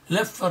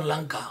 left for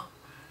Lanka,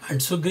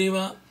 and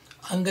Sugriva,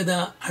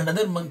 Angada and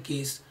other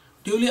monkeys,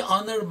 duly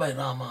honored by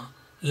Rama,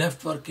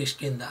 left for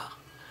Kishkinda.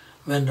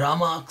 When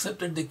Rama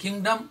accepted the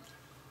kingdom,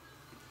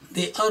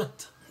 the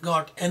earth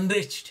got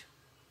enriched.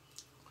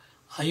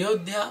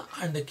 Ayodhya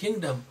and the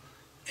kingdom,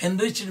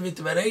 enriched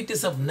with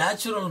varieties of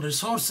natural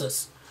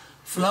resources,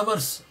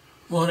 flowers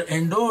were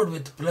endowed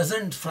with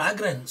pleasant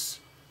fragrance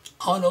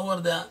all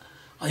over the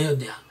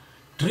Ayodhya.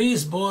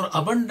 Trees bore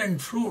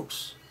abundant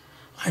fruits,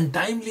 and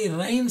timely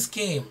rains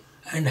came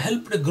and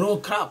helped grow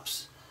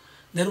crops.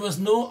 There was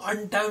no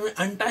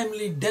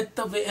untimely death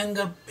of the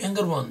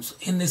younger ones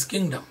in this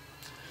kingdom.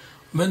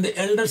 When the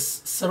elders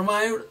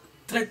survived,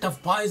 threat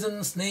of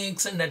poison,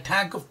 snakes, and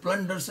attack of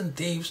plunderers and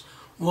thieves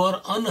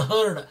were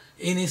unheard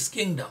in his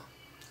kingdom.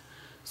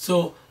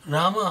 So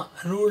Rama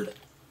ruled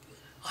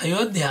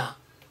Ayodhya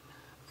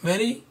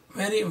very,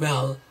 very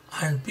well,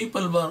 and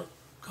people were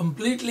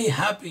completely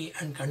happy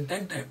and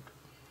contented.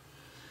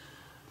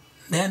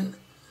 Then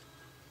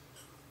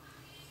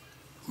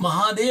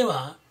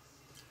Mahadeva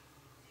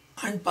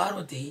and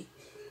Parvati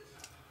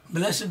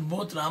blessed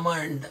both Rama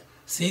and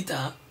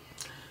Sita.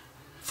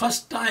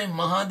 First time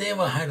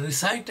Mahadeva had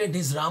recited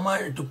his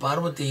Ramayana to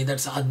Parvati,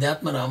 that's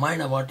Adhyatma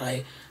Ramayana, what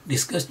I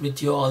discussed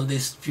with you all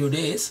these few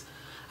days,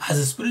 as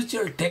a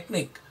spiritual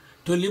technique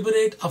to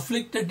liberate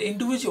afflicted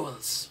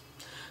individuals.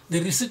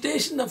 The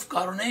recitation of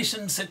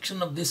coronation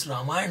section of this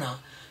Ramayana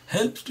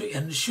helps to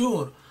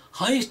ensure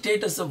high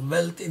status of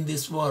wealth in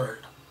this world.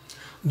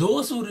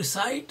 Those who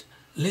recite,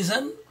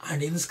 listen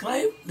and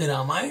inscribe the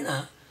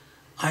Ramayana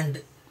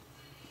and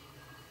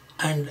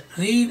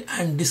read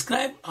and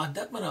describe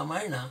Adhyatma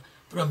Ramayana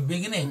from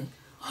beginning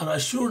are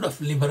assured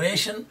of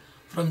liberation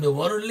from the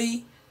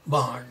worldly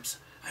bonds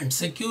and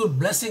secure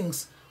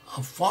blessings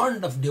of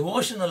fond of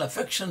devotional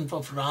affection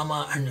of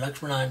Rama and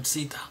Lakshmana and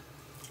Sita.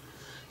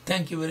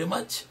 Thank you very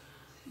much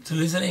for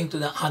listening to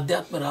the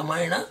Adhyatma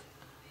Ramayana.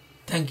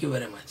 Thank you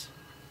very much.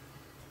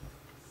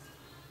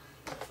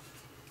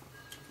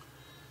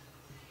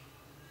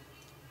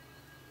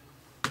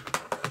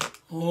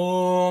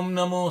 Om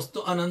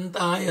Namostu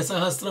Anantaya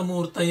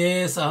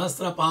Sahasramurtaye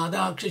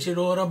Sahasrapadakshi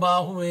Shirora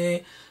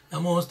Bahuve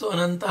Namostu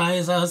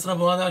Anantaya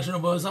Sahasrapadakshi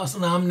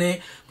Sahasranamne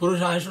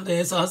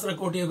Purushashruте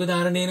Sahasrakoti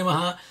Yugadarane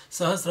Namaha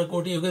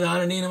Sahasrakoti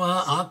Yugadarane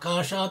Namaha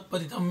Akashat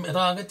Patitam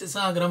Yatagati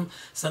Sagram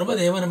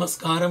Sarvadeva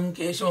Namaskaram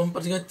Keshavam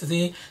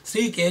Pratigatyasi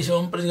Sri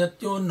Keshavam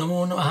Pratigatyo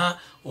Namo Namaha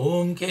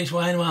Om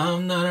Keshwaya Namaha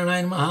Om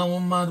Narayana Namaha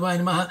Om Madhvaya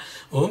Namaha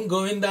Om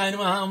Govindaya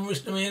Namaha Om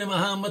Vishnuvaya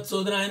Namaha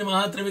Matsudraya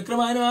Namaha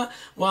Trivikrmaya Namaha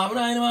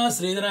Vavraya Namaha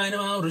Sridharaya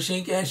Namaha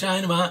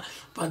Rishikeshaya Namaha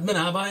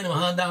पद्मनाभाय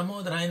नमः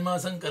दामोदराय नमः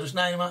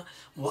संकर्षणाय नमः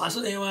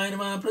वासुदेवाय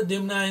नमः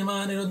प्रद्युम्नाय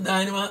नमः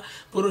निरुद्धाय नमः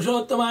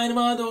पुरुषोत्तमाय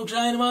नमः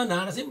दोक्षाय नमः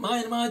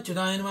नारसिंहाय नमः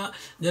अच्युताय नमः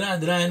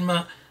जनार्दनाय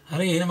नमः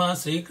हरे नमः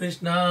श्री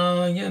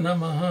कृष्णाय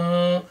नमः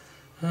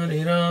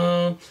हरे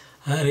राम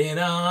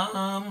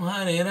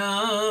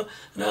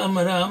राम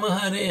राम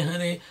हरे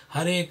हरे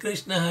हरे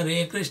कृष्ण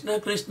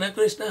कृष्ण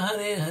कृष्ण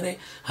हरे हरे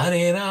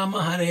हरे राम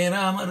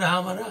राम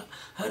राम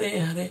हरे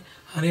हरे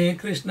हरे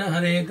कृष्ण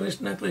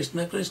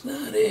कृष्ण कृष्ण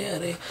हरे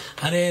हरे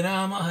हरे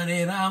राम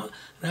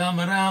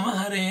राम राम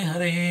हरे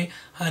हरे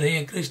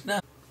हरे कृष्ण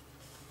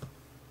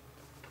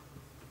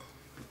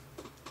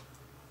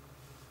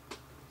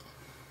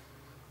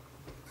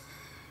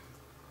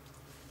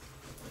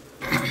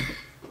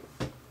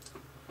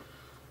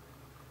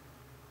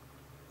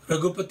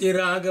रघुपति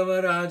राघव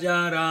राजा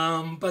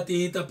राम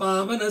पतित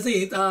पावन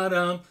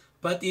सीताराम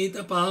पतित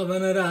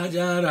पावन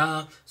राजा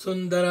राम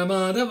सुंदर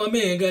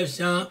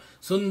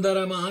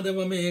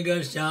माधव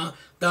मेघश्याम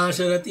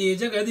दाशरथी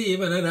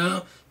जगजीवन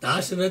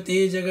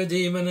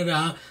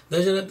राम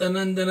दशरथ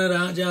नंदन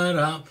राजा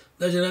राम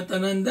दशरथ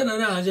नंदन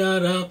राजा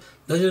राम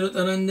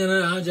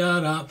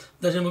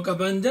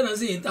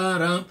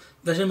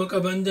दशमुख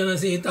भंजन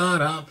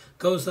सीताराम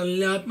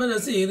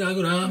कौसल्यात्मज श्री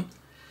रघुराम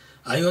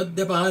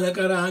अयोध्या पालक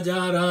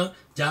राजा राम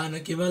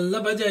जानकी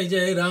वल्लभ जय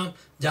जय राम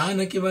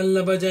जानकी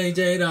वल्लभ जय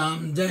जय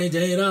राम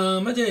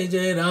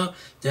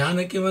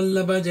जानकी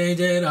वल्लभ जय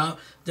जय राम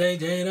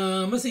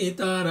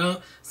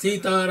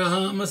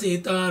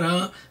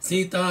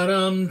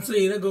सीताराम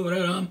श्री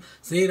रघुराम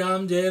श्री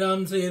राम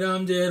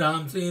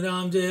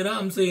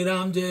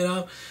जय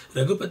राम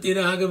रघुपति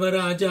राघव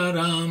राजा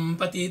राम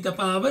पतित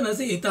पावन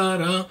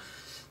सीताराम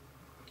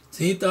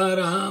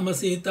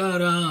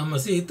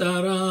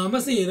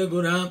श्री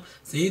रघुराम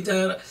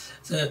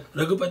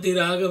रघुपति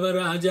राघव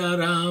राजा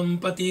राम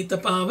पतित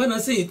पावन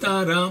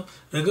सीताराम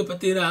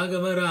रघुपति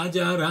राघव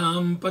राजा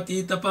राम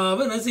पतित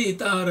पावन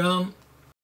सीताराम